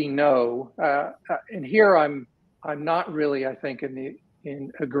we know, and here I'm not really, I think,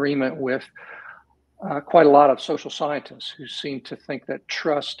 in agreement with quite a lot of social scientists who seem to think that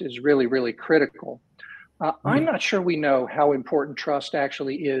trust is really critical. I'm not sure we know how important trust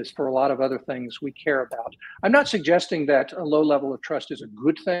actually is for a lot of other things we care about. I'm not suggesting that a low level of trust is a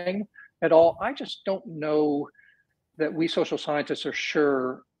good thing at all. I just don't know that we social scientists are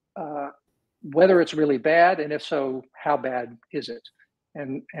sure whether it's really bad, and if so, how bad is it,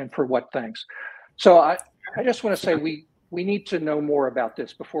 and for what things. So I just want to say we need to know more about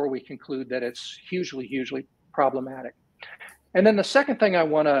this before we conclude that it's hugely problematic. And then the second thing I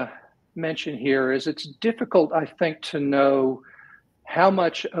want to mention here is it's difficult, I think, to know how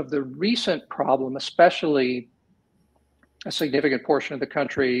much of the recent problem, especially a significant portion of the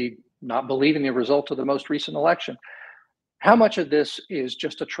country not believing the result of the most recent election, how much of this is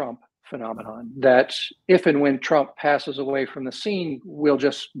just a Trump phenomenon, that if and when Trump passes away from the scene, will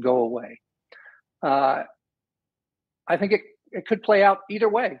just go away. I think it could play out either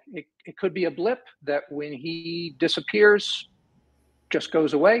way. It could be a blip that when he disappears, just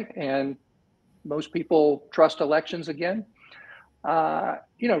goes away, and most people trust elections again.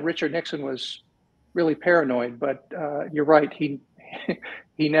 Richard Nixon was really paranoid, but you're right. He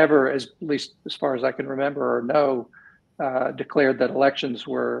never, at least as far as I can remember or know, declared that elections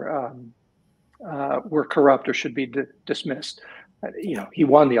were corrupt or should be dismissed. He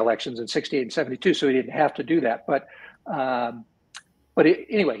won the elections in 68 and 72, so he didn't have to do that. But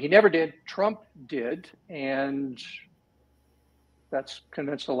anyway, he never did. Trump did, and that's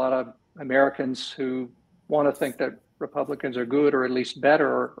convinced a lot of Americans who want to think that Republicans are good, or at least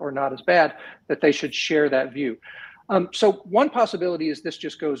better, or not as bad, that they should share that view. So one possibility is this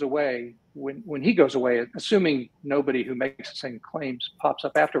just goes away when he goes away, assuming nobody who makes the same claims pops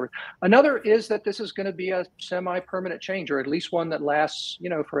up afterward. Another is that this is going to be a semi-permanent change, or at least one that lasts,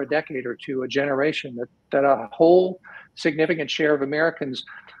 for a decade or two, a generation, that a whole significant share of Americans,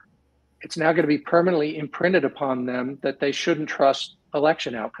 it's now going to be permanently imprinted upon them that they shouldn't trust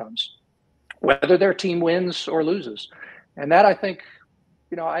election outcomes, whether their team wins or loses. And that, I think,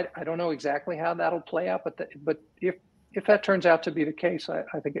 I don't know exactly how that'll play out, but if that turns out to be the case,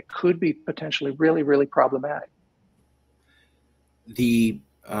 I think it could be potentially really problematic. I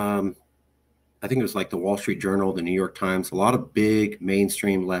think it was like the Wall Street Journal, the New York Times, a lot of big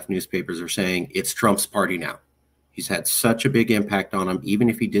mainstream left newspapers are saying it's Trump's party now. He's had such a big impact on him. Even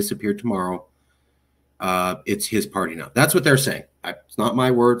if he disappeared tomorrow, it's his party now. That's what they're saying. It's not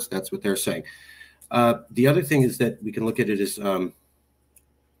my words. That's what they're saying. The other thing is that we can look at it as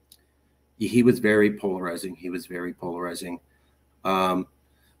he was very polarizing. He was very polarizing.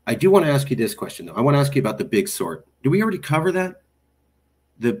 I do want to ask you this question, though. I want to ask you about the big sort. Did we already cover that?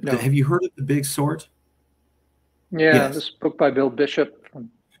 No. Have you heard of the big sort? Yeah, Yes. this book by Bill Bishop.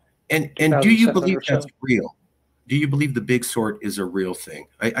 And do you believe that's real? Do you believe the big sort is a real thing?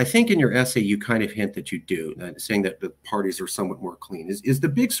 I think in your essay you kind of hint that you do, saying that the parties are somewhat more clean. Is the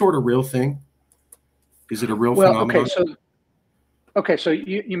big sort a real thing? Is it a real phenomenon? Okay, so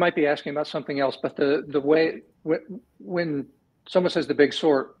you might be asking about something else, but the way when someone says the big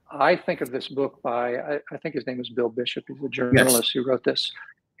sort, I think of this book by I think his name is Bill Bishop. He's a journalist who wrote this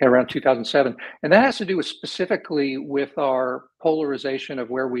around 2007, and that has to do with specifically with our polarization of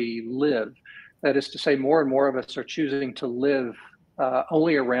where we live. That is to say, more and more of us are choosing to live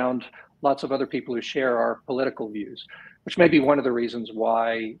only around lots of other people who share our political views, which may be one of the reasons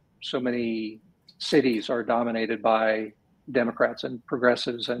why so many cities are dominated by Democrats and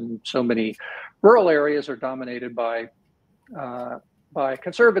progressives, and so many rural areas are dominated by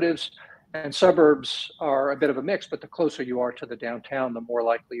conservatives, and suburbs are a bit of a mix. But the closer you are to the downtown, the more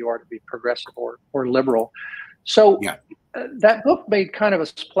likely you are to be progressive or liberal. So that book made kind of a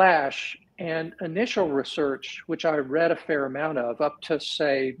splash. And initial research, which I read a fair amount of up to,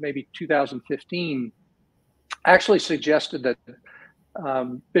 say, maybe 2015, actually suggested that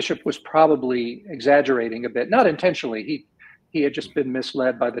Bishop was probably exaggerating a bit, not intentionally. He had just been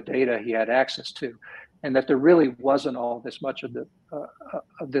misled by the data he had access to, and that there really wasn't all this much of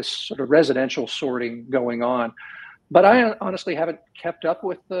this sort of residential sorting going on. But I honestly haven't kept up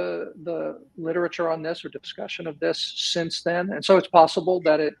with the literature on this or discussion of this since then, and so it's possible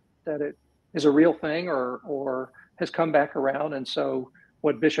that it is a real thing or has come back around. And so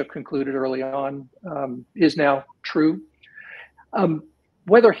what Bishop concluded early on is now true.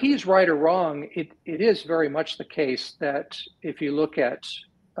 Whether he's right or wrong, it is very much the case that if you look at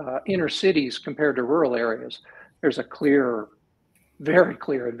inner cities compared to rural areas, there's a very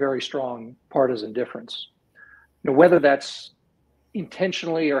clear and very strong partisan difference. You know, whether that's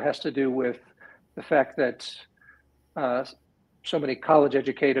intentionally or has to do with the fact that so many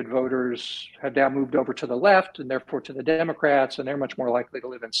college-educated voters have now moved over to the left and therefore to the Democrats, and they're much more likely to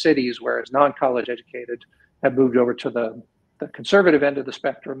live in cities, whereas non-college educated have moved over to the conservative end of the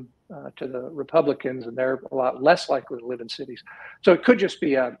spectrum, to the Republicans, and they're a lot less likely to live in cities. So it could just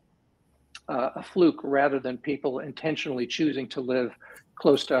be a fluke rather than people intentionally choosing to live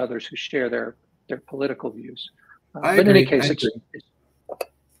close to others who share their political views. But in any case,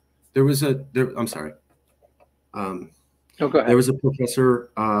 I'm sorry. No, go ahead. There was a professor,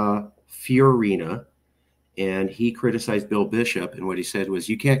 Fiorina, and he criticized Bill Bishop. And what he said was,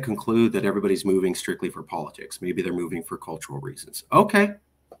 you can't conclude that everybody's moving strictly for politics. Maybe they're moving for cultural reasons. Okay.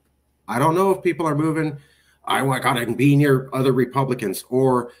 I don't know if people are moving, I gotta be near other Republicans,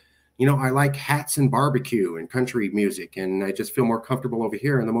 or, you know, I like hats and barbecue and country music, and I just feel more comfortable over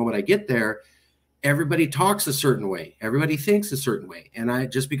here. And the moment I get there, everybody talks a certain way. Everybody thinks a certain way.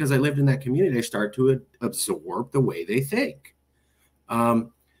 And just because I lived in that community, I start to absorb the way they think.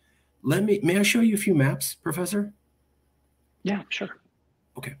 May I show you a few maps, Professor? Yeah, sure.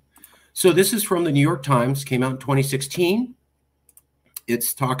 Okay. So this is from the New York Times, came out in 2016.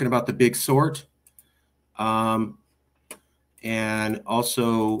 It's talking about the big sort. And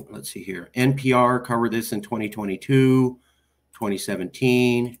also, let's see here, NPR covered this in 2022,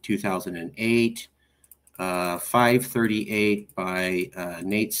 2017, 2008, 538 by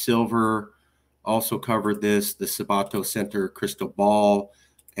Nate Silver also covered this. The Sabato Center, Crystal Ball,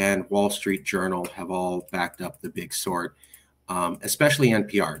 and Wall Street Journal have all backed up the big sort, especially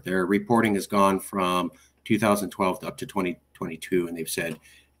NPR. Their reporting has gone from 2012 up to 2022, and they've said,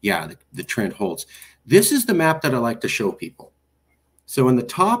 yeah, the trend holds. This is the map that I like to show people. So in the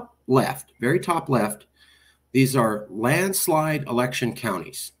top left, very top left, these are landslide election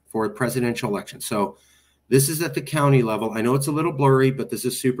counties for presidential elections. So this is at the county level. I know it's a little blurry, but this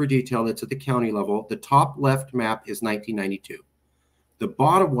is super detailed. It's at the county level. The top left map is 1992. The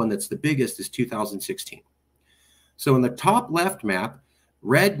bottom one that's the biggest is 2016. So in the top left map,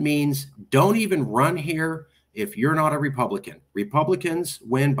 red means don't even run here if you're not a Republican. Republicans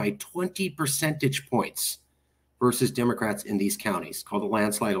win by 20 percentage points versus Democrats in these counties, called a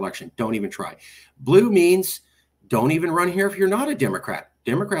landslide election. Don't even try. Blue means don't even run here if you're not a Democrat.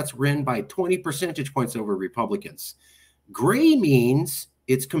 Democrats win by 20 percentage points over Republicans. Gray means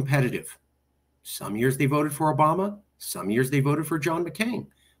it's competitive. Some years they voted for Obama. Some years they voted for John McCain.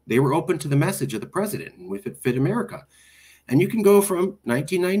 They were open to the message of the president and if it fit America. And you can go from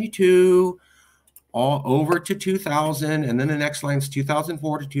 1992 all over to 2000, and then the next line is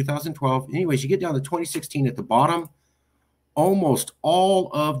 2004 to 2012. Anyways, you get down to 2016 at the bottom. Almost all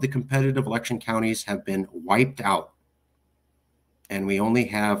of the competitive election counties have been wiped out. And we only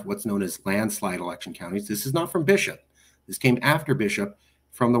have what's known as landslide election counties. This is not from Bishop. This came after Bishop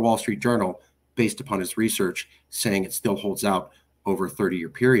from the Wall Street Journal, based upon his research, saying it still holds out over a 30-year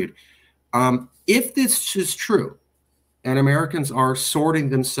period. If this is true, and Americans are sorting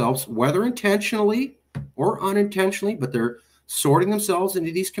themselves, whether intentionally or unintentionally, but they're sorting themselves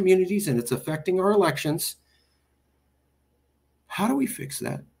into these communities and it's affecting our elections, how do we fix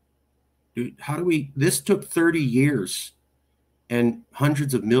that? This took 30 years and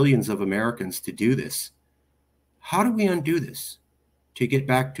hundreds of millions of Americans to do this. How do we undo this to get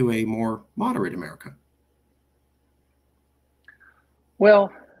back to a more moderate America?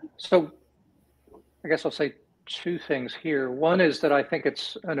 Well, so I guess I'll say two things here. One is that I think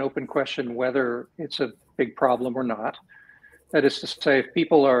it's an open question whether it's a big problem or not. That is to say, if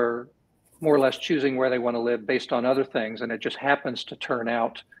people are more or less choosing where they want to live based on other things, and it just happens to turn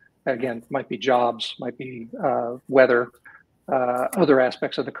out, again, might be jobs, might be weather, other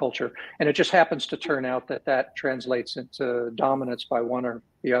aspects of the culture, and it just happens to turn out that that translates into dominance by one or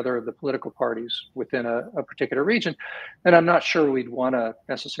the other of the political parties within a particular region, then I'm not sure we'd want to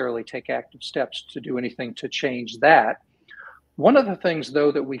necessarily take active steps to do anything to change that. One of the things,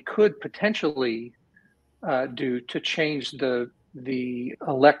 though, that we could potentially do to change the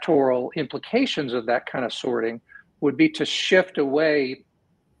electoral implications of that kind of sorting would be to shift away,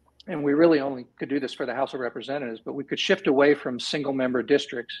 and we really only could do this for the House of Representatives, but we could shift away from single member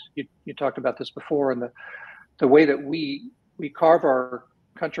districts. You talked about this before, and the way that we carve our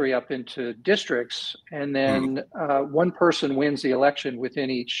country up into districts, and then one person wins the election within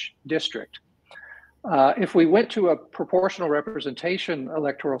each district. If we went to a proportional representation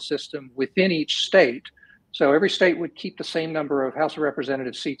electoral system within each state, so every state would keep the same number of House of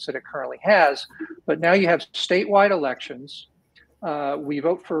Representative seats that it currently has, but now you have statewide elections. We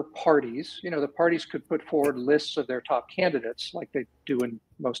vote for parties. You know, the parties could put forward lists of their top candidates like they do in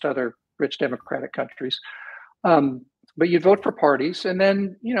most other rich democratic countries. But you'd vote for parties. And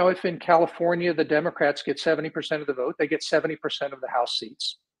then, you know, if in California, the Democrats get 70% of the vote, they get 70% of the House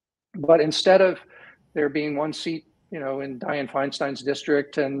seats. But instead of there being one seat, you know, in Dianne Feinstein's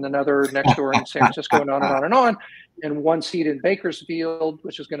district and another next door in San Francisco and on and on and on, and one seat in Bakersfield,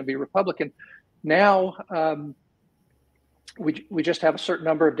 which is going to be Republican, now we just have a certain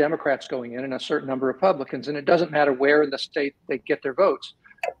number of Democrats going in and a certain number of Republicans, and it doesn't matter where in the state they get their votes.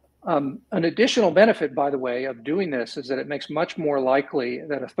 An additional benefit, by the way, of doing this is that it makes much more likely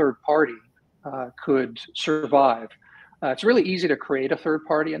that a third party could survive. It's really easy to create a third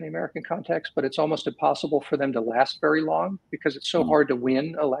party in the American context, but it's almost impossible for them to last very long because it's so hard to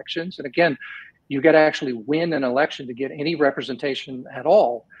win elections. And again, you got to actually win an election to get any representation at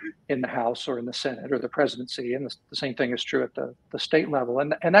all in the House or in the Senate or the presidency. And the same thing is true at the state level.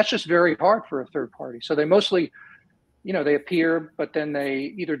 And that's just very hard for a third party. So they mostly, you know, they appear, but then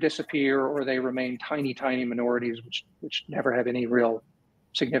they either disappear or they remain tiny, tiny minorities, which never have any real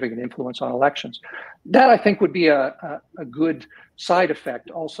significant influence on elections. That, I think, would be a good side effect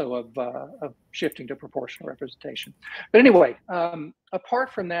also of shifting to proportional representation. But anyway,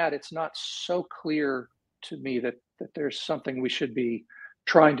 apart from that, it's not so clear to me that there's something we should be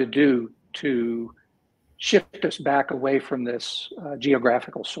trying to do to shift us back away from this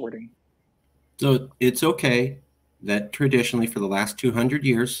geographical sorting. So it's okay that traditionally for the last 200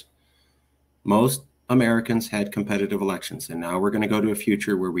 years, most Americans had competitive elections. And now we're going to go to a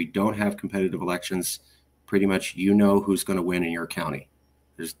future where we don't have competitive elections. Pretty much, you know who's going to win in your county.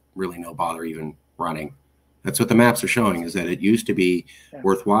 There's really no bother even running. That's what the maps are showing, is that it used to be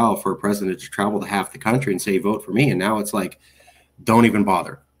worthwhile for a president to travel to half the country and say, vote for me. And now it's like, don't even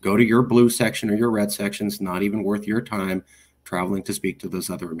bother. Go to your blue section or your red section. It's not even worth your time traveling to speak to those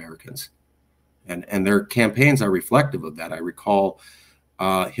other Americans. And their campaigns are reflective of that. I recall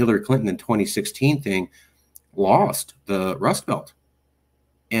Hillary Clinton in 2016 thing lost the Rust Belt.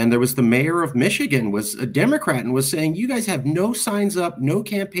 And there was the mayor of Michigan was a Democrat and was saying, you guys have no signs up, no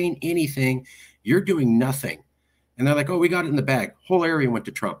campaign, anything. You're doing nothing. And they're like, oh, we got it in the bag. Whole area went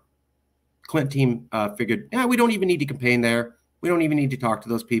to Trump. Clinton team figured, yeah, we don't even need to campaign there. We don't even need to talk to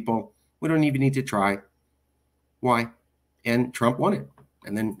those people. We don't even need to try. Why? And Trump won it.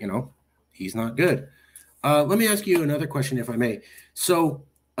 And then, you know, he's not good. Let me ask you another question, if I may. So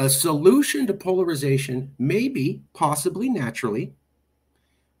a solution to polarization, maybe, possibly, naturally,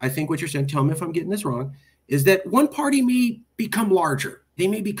 I think what you're saying, tell me if I'm getting this wrong, is that one party may become larger. they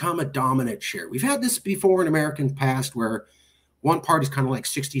may become a dominant share. We've had this before in American past where one party is kind of like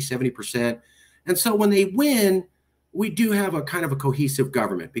 60, 70%. And so when they win, we do have a kind of a cohesive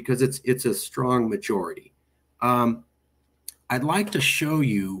government because it's a strong majority. I'd like to show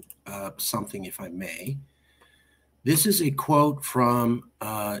you something, if I may. This is a quote from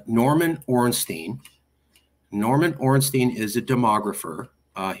Norman Ornstein. Norman Ornstein is a demographer.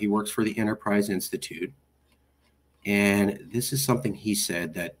 He works for the Enterprise Institute. And this is something he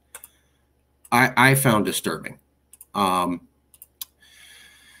said that I found disturbing. I'll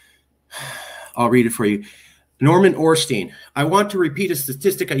read it for you. Norman Ornstein, I want to repeat a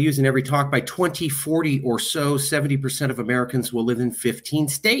statistic I use in every talk. By 2040 or so, 70% of Americans will live in 15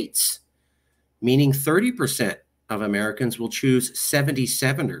 states, meaning 30% of Americans will choose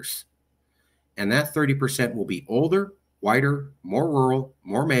 77ers. And that 30% will be older, whiter, more rural,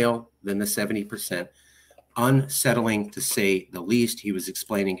 more male than the 70%. Unsettling, to say the least. He was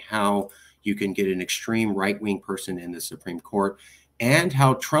explaining how you can get an extreme right-wing person in the Supreme Court, and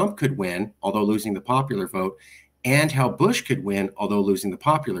how Trump could win, although losing the popular vote, and how Bush could win, although losing the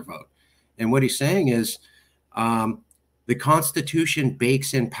popular vote. And what he's saying is the Constitution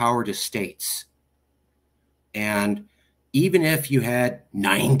bakes in power to states. And even if you had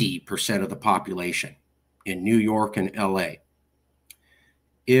 90% of the population in New York and LA,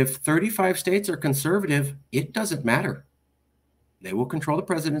 if 35 states are conservative, it doesn't matter. They will control the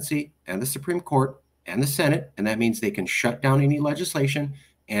presidency and the Supreme Court and the Senate, and that means they can shut down any legislation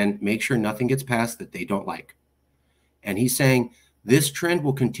and make sure nothing gets passed that they don't like. And he's saying this trend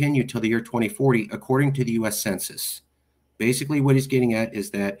will continue till the year 2040, according to the U.S. Census. Basically, what he's getting at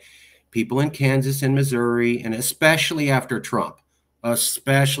is that people in Kansas and Missouri, and especially after Trump, are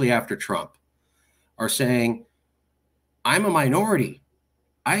saying, I'm a minority.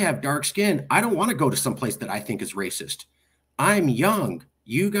 I have dark skin. I don't want to go to some place that I think is racist. I'm young.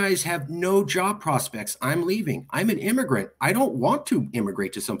 You guys have no job prospects. I'm leaving. I'm an immigrant. I don't want to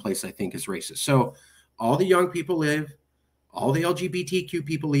immigrate to some place I think is racist. So all the young people leave, all the LGBTQ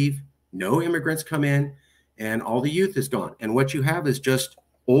people leave, no immigrants come in, and all the youth is gone. And what you have is just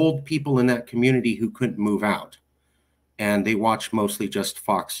old people in that community who couldn't move out. And they watch mostly just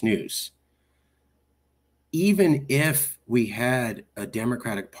Fox News. Even if we had a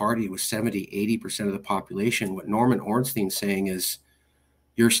Democratic Party with 70, 80% of the population, what Norman Ornstein's saying is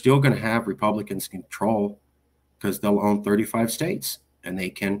you're still going to have Republicans control because they'll own 35 states and they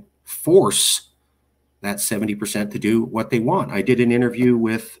can force that 70% to do what they want. I did an interview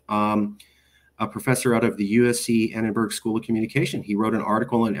with a professor out of the USC Annenberg School of Communication. He wrote an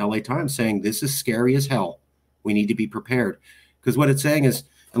article in LA Times saying this is scary as hell. We need to be prepared. Because what it's saying is,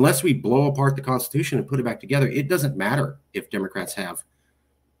 unless we blow apart the Constitution and put it back together, it doesn't matter if Democrats have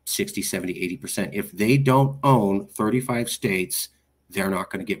 60, 70, 80%. If they don't own 35 states, they're not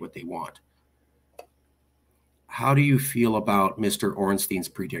going to get what they want. How do you feel about Mr. Ornstein's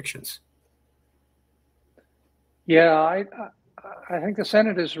predictions? Yeah, I think the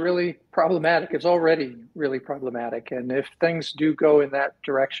Senate is really problematic. It's already really problematic. And if things do go in that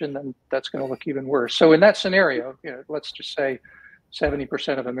direction, then that's going to look even worse. So in that scenario, let's just say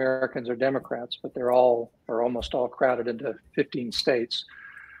 70% of Americans are Democrats, but they're all or almost all crowded into 15 states.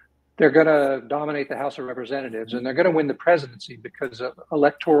 They're going to dominate the House of Representatives, and they're going to win the presidency because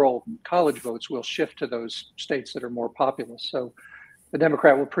electoral college votes will shift to those states that are more populous. So the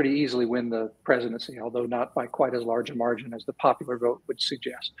Democrat will pretty easily win the presidency, although not by quite as large a margin as the popular vote would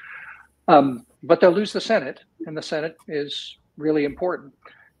suggest. But they'll lose the Senate, and the Senate is really important.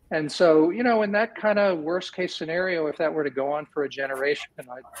 And so, in that kind of worst case scenario, if that were to go on for a generation,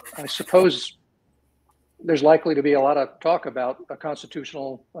 I suppose there's likely to be a lot of talk about a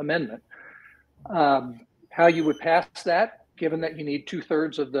constitutional amendment. How you would pass that, given that you need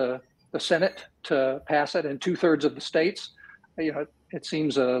 2/3 of the Senate to pass it and 2/3 of the states, it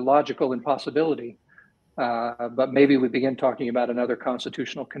seems a logical impossibility. But maybe we begin talking about another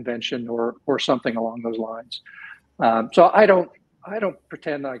constitutional convention or something along those lines. So I don't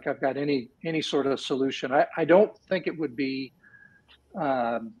pretend like I've got any sort of solution. I don't think it would be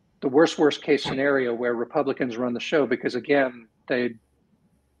the worst case scenario where Republicans run the show, because again, they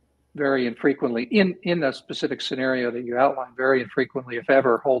very infrequently, in the specific scenario that you outlined, very infrequently, if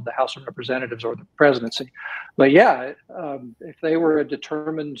ever, hold the House of Representatives or the presidency. But yeah, if they were a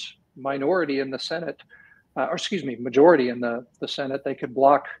determined minority in the Senate, majority in the Senate, they could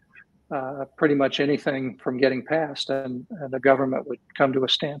block pretty much anything from getting passed, and the government would come to a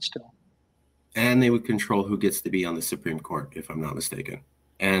standstill. And they would control who gets to be on the Supreme Court, if I'm not mistaken,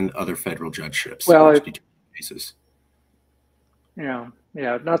 and other federal judgeships. Well, cases.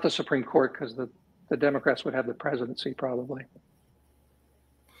 Yeah, not the Supreme Court, because the Democrats would have the presidency probably.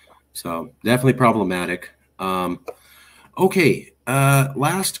 So definitely problematic. Okay,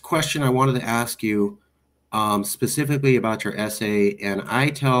 last question I wanted to ask you specifically about your essay. And I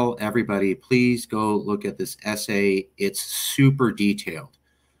tell everybody, please go look at this essay. It's super detailed.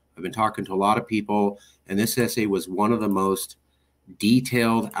 I've been talking to a lot of people, and this essay was one of the most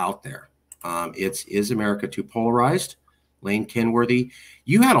detailed out there. It's Is America Too Polarized? Lane Kenworthy.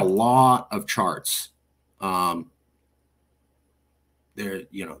 You had a lot of charts.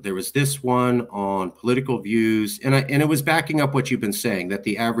 There was this one on political views, and it was backing up what you've been saying, that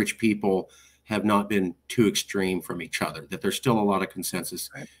the average people have not been too extreme from each other, that there's still a lot of consensus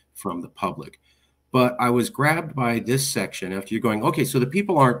from the public. But I was grabbed by this section after you're going, okay, so the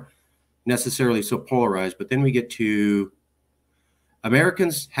people aren't necessarily so polarized, but then we get to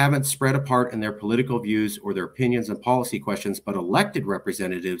Americans haven't spread apart in their political views or their opinions on policy questions, but elected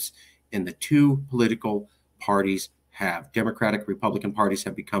representatives in the two political parties have. Democratic, Republican parties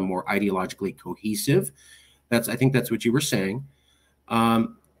have become more ideologically cohesive. I think that's what you were saying.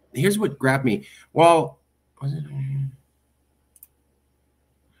 Here's what grabbed me. Well,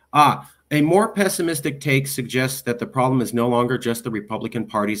 a more pessimistic take suggests that the problem is no longer just the Republican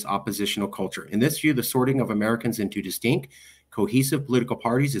Party's oppositional culture. In this view, the sorting of Americans into distinct, cohesive political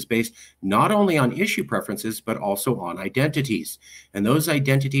parties is based not only on issue preferences, but also on identities. And those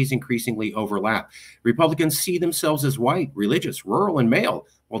identities increasingly overlap. Republicans see themselves as white, religious, rural, and male,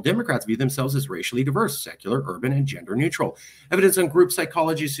 while Democrats view themselves as racially diverse, secular, urban, and gender neutral. Evidence on group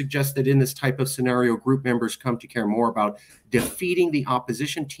psychology suggests that in this type of scenario, group members come to care more about defeating the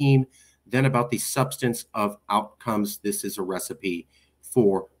opposition team than about the substance of outcomes. This is a recipe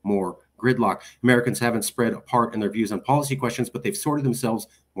for more gridlock. Americans haven't spread apart in their views on policy questions, but they've sorted themselves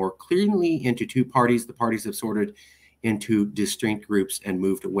more cleanly into two parties. The parties have sorted into distinct groups and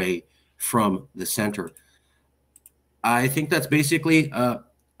moved away from the center. I think that's basically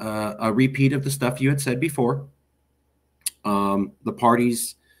a repeat of the stuff you had said before. The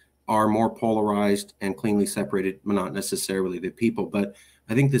parties are more polarized and cleanly separated, well, not necessarily the people, but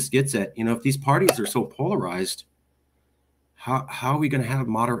I think this gets at, if these parties are so polarized, how are we going to have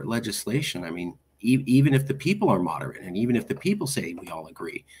moderate legislation? I mean, even if the people are moderate, and even if the people say we all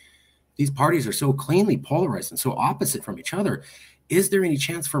agree, these parties are so cleanly polarized and so opposite from each other. Is there any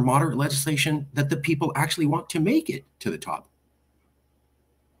chance for moderate legislation that the people actually want to make it to the top?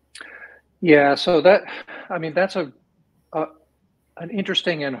 Yeah, so that's an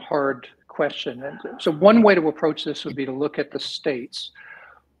interesting and hard question. And so one way to approach this would be to look at the states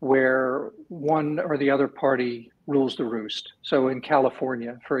where one or the other party rules the roost. So in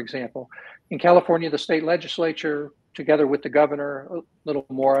California, for example, in California, the state legislature, together with the governor, a little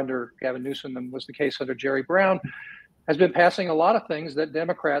more under Gavin Newsom than was the case under Jerry Brown, has been passing a lot of things that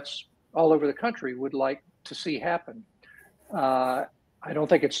Democrats all over the country would like to see happen. I don't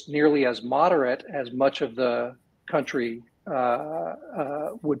think it's nearly as moderate as much of the country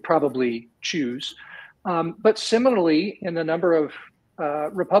would probably choose. But similarly, in a number of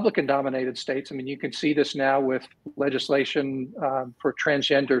Republican-dominated states, I mean, you can see this now with legislation for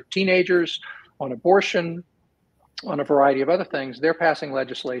transgender teenagers, on abortion, on a variety of other things. They're passing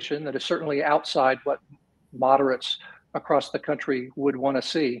legislation that is certainly outside what moderates across the country would want to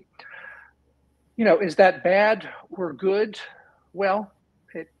see. Is that bad or good? Well,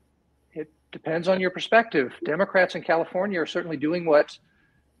 it depends on your perspective. Democrats in California are certainly doing what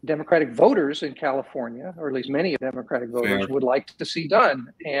Democratic voters in California, or at least many Democratic voters, would like to see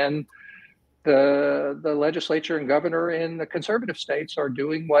done. And the legislature and governor in the conservative states are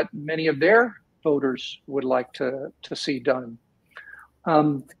doing what many of their voters would like to see done.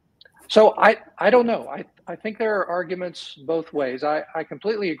 So I don't know. I think there are arguments both ways. I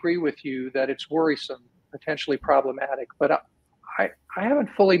completely agree with you that it's worrisome, potentially problematic, but I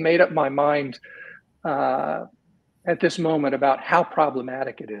haven't fully made up my mind at this moment about how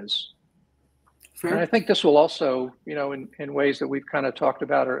problematic it is. Fair. And I think this will also, in ways that we've kind of talked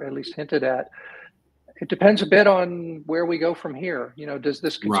about or at least hinted at, it depends a bit on where we go from here. Does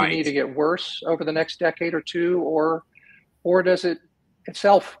this continue to get worse over the next decade or two, or does it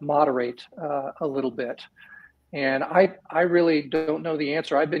itself moderate a little bit? And I really don't know the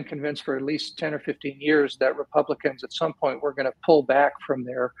answer. I've been convinced for at least 10 or 15 years that Republicans at some point were going to pull back from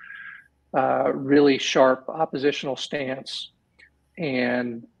their really sharp oppositional stance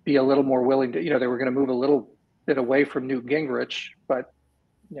and be a little more willing to, they were going to move a little bit away from Newt Gingrich, but,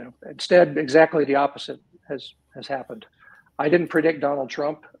 instead exactly the opposite has happened. I didn't predict Donald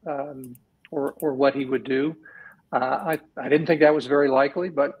Trump or what he would do. I didn't think that was very likely,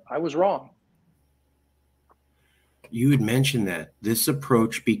 but I was wrong. You had mentioned that this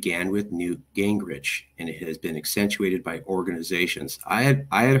approach began with Newt Gingrich, and it has been accentuated by organizations. I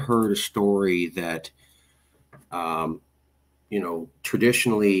had heard a story that,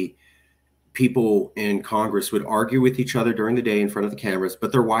 traditionally people in Congress would argue with each other during the day in front of the cameras,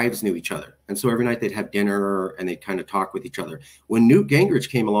 but their wives knew each other. And so every night they'd have dinner and they'd kind of talk with each other. When Newt Gingrich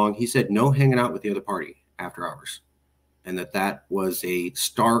came along, he said no hanging out with the other party after hours, and that was a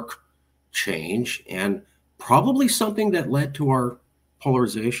stark change and probably something that led to our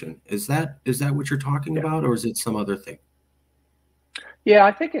polarization. Is that what you're talking about, or is it some other thing? Yeah,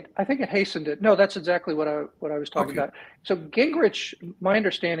 I think it hastened it. No, that's exactly what I was talking about. So Gingrich, my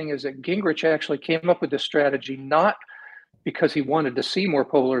understanding is that Gingrich actually came up with this strategy not because he wanted to see more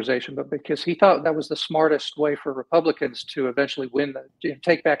polarization, but because he thought that was the smartest way for Republicans to eventually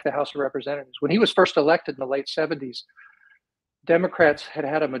take back the House of Representatives. When he was first elected in the late 70s, Democrats had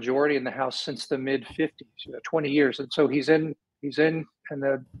had a majority in the House since the mid 50s, 20 years. And so he's in, and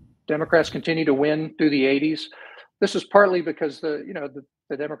the Democrats continue to win through the 80s. This is partly because the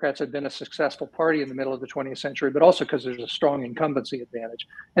Democrats had been a successful party in the middle of the 20th century, but also because there's a strong incumbency advantage.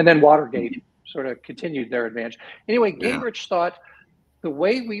 And then Watergate sort of continued their advantage. Anyway, Gingrich thought the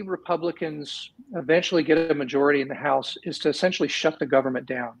way we Republicans eventually get a majority in the House is to essentially shut the government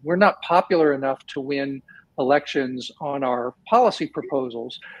down. We're not popular enough to win elections on our policy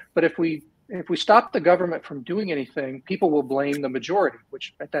proposals, but if we stop the government from doing anything, people will blame the majority,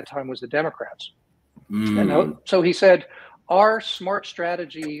 which at that time was the Democrats. And so he said, our smart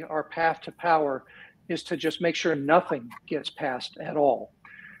strategy, our path to power, is to just make sure nothing gets passed at all.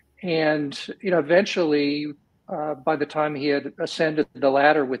 And eventually, by the time he had ascended the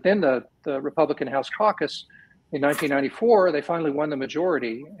ladder within the Republican House caucus in 1994, they finally won the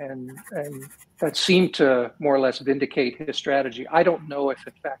majority, and that seemed to more or less vindicate his strategy. I don't know if,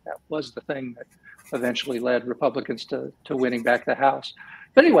 in fact, that was the thing that eventually led Republicans to winning back the House.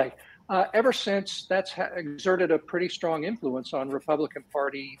 But anyway, ever since, that's exerted a pretty strong influence on Republican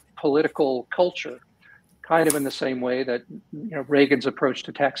Party political culture, kind of in the same way that Reagan's approach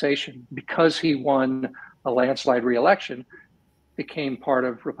to taxation, because he won a landslide re-election, became part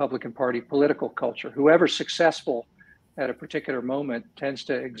of Republican Party political culture. Whoever's successful at a particular moment tends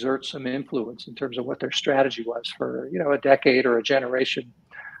to exert some influence in terms of what their strategy was for a decade or a generation,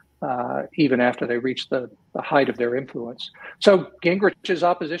 even after they reach the height of their influence. So Gingrich's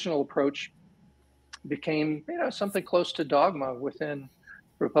oppositional approach became something close to dogma within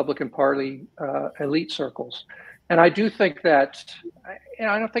Republican Party elite circles. And I do think that,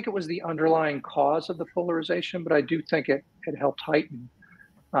 I don't think it was the underlying cause of the polarization, but I do think it helped heighten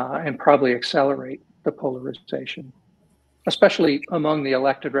and probably accelerate the polarization, especially among the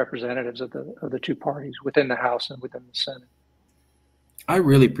elected representatives of the two parties within the House and within the Senate. I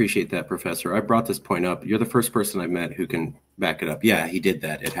really appreciate that, Professor. I brought this point up. You're the first person I've met who can back it up. Yeah, he did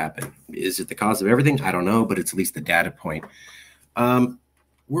that. It happened. Is it the cause of everything? I don't know, but it's at least the data point.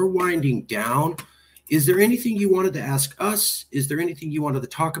 We're winding down. Is there anything you wanted to ask us? Is there anything you wanted to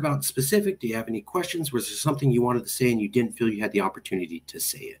talk about in specific? Do you have any questions? Was there something you wanted to say and you didn't feel you had the opportunity to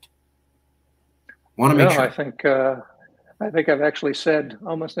say it? Want to make sure. I think I've actually said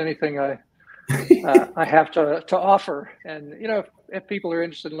almost anything I have to offer. And if people are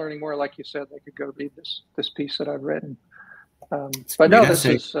interested in learning more, like you said, they could go read this piece that I've written. But no,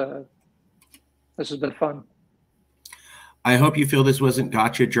 this has been fun. I hope you feel this wasn't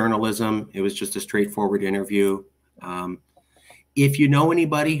gotcha journalism. It was just a straightforward interview. If you know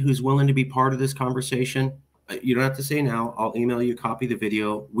anybody who's willing to be part of this conversation, you don't have to say now. I'll email you a copy of the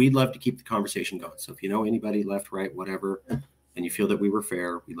video. We'd love to keep the conversation going. So if you know anybody, left, right, whatever, and you feel that we were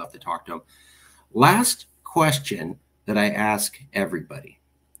fair, we'd love to talk to them. Last question that I ask everybody.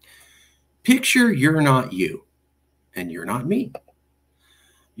 Picture you're not you and you're not me.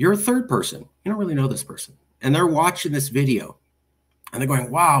 You're a third person. You don't really know this person. And they're watching this video and they're going,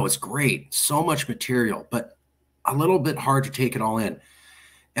 wow, it's great. So much material, but a little bit hard to take it all in.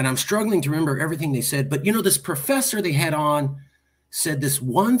 And I'm struggling to remember everything they said. But this professor they had on said this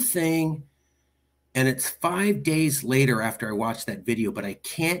one thing, and it's 5 days later after I watched that video, but I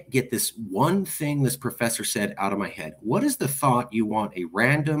can't get this one thing this professor said out of my head. What is the thought you want a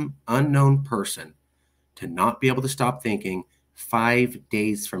random, unknown person to not be able to stop thinking 5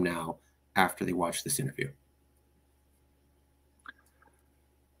 days from now after they watch this interview?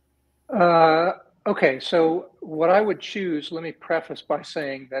 Okay, so what I would choose, let me preface by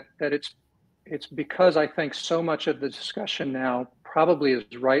saying that it's because I think so much of the discussion now probably is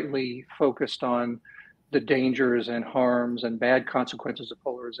rightly focused on the dangers and harms and bad consequences of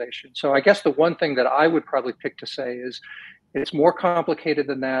polarization. So I guess the one thing that I would probably pick to say is it's more complicated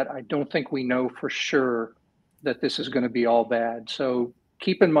than that. I don't think we know for sure that this is going to be all bad. So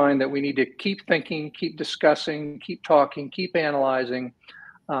keep in mind that we need to keep thinking, keep discussing, keep talking, keep analyzing,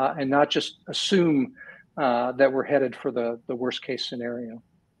 and not just assume that we're headed for the worst case scenario.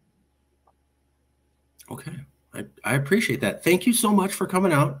 Okay, I appreciate that. Thank you so much for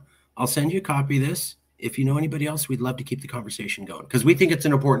coming out. I'll send you a copy of this. If you know anybody else, we'd love to keep the conversation going because we think it's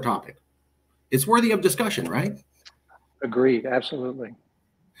an important topic. It's worthy of discussion, right? Agreed, absolutely.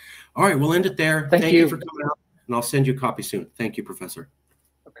 All right, we'll end it there. Thank you for coming out, and I'll send you a copy soon. Thank you, Professor.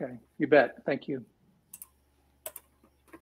 Okay, you bet. Thank you.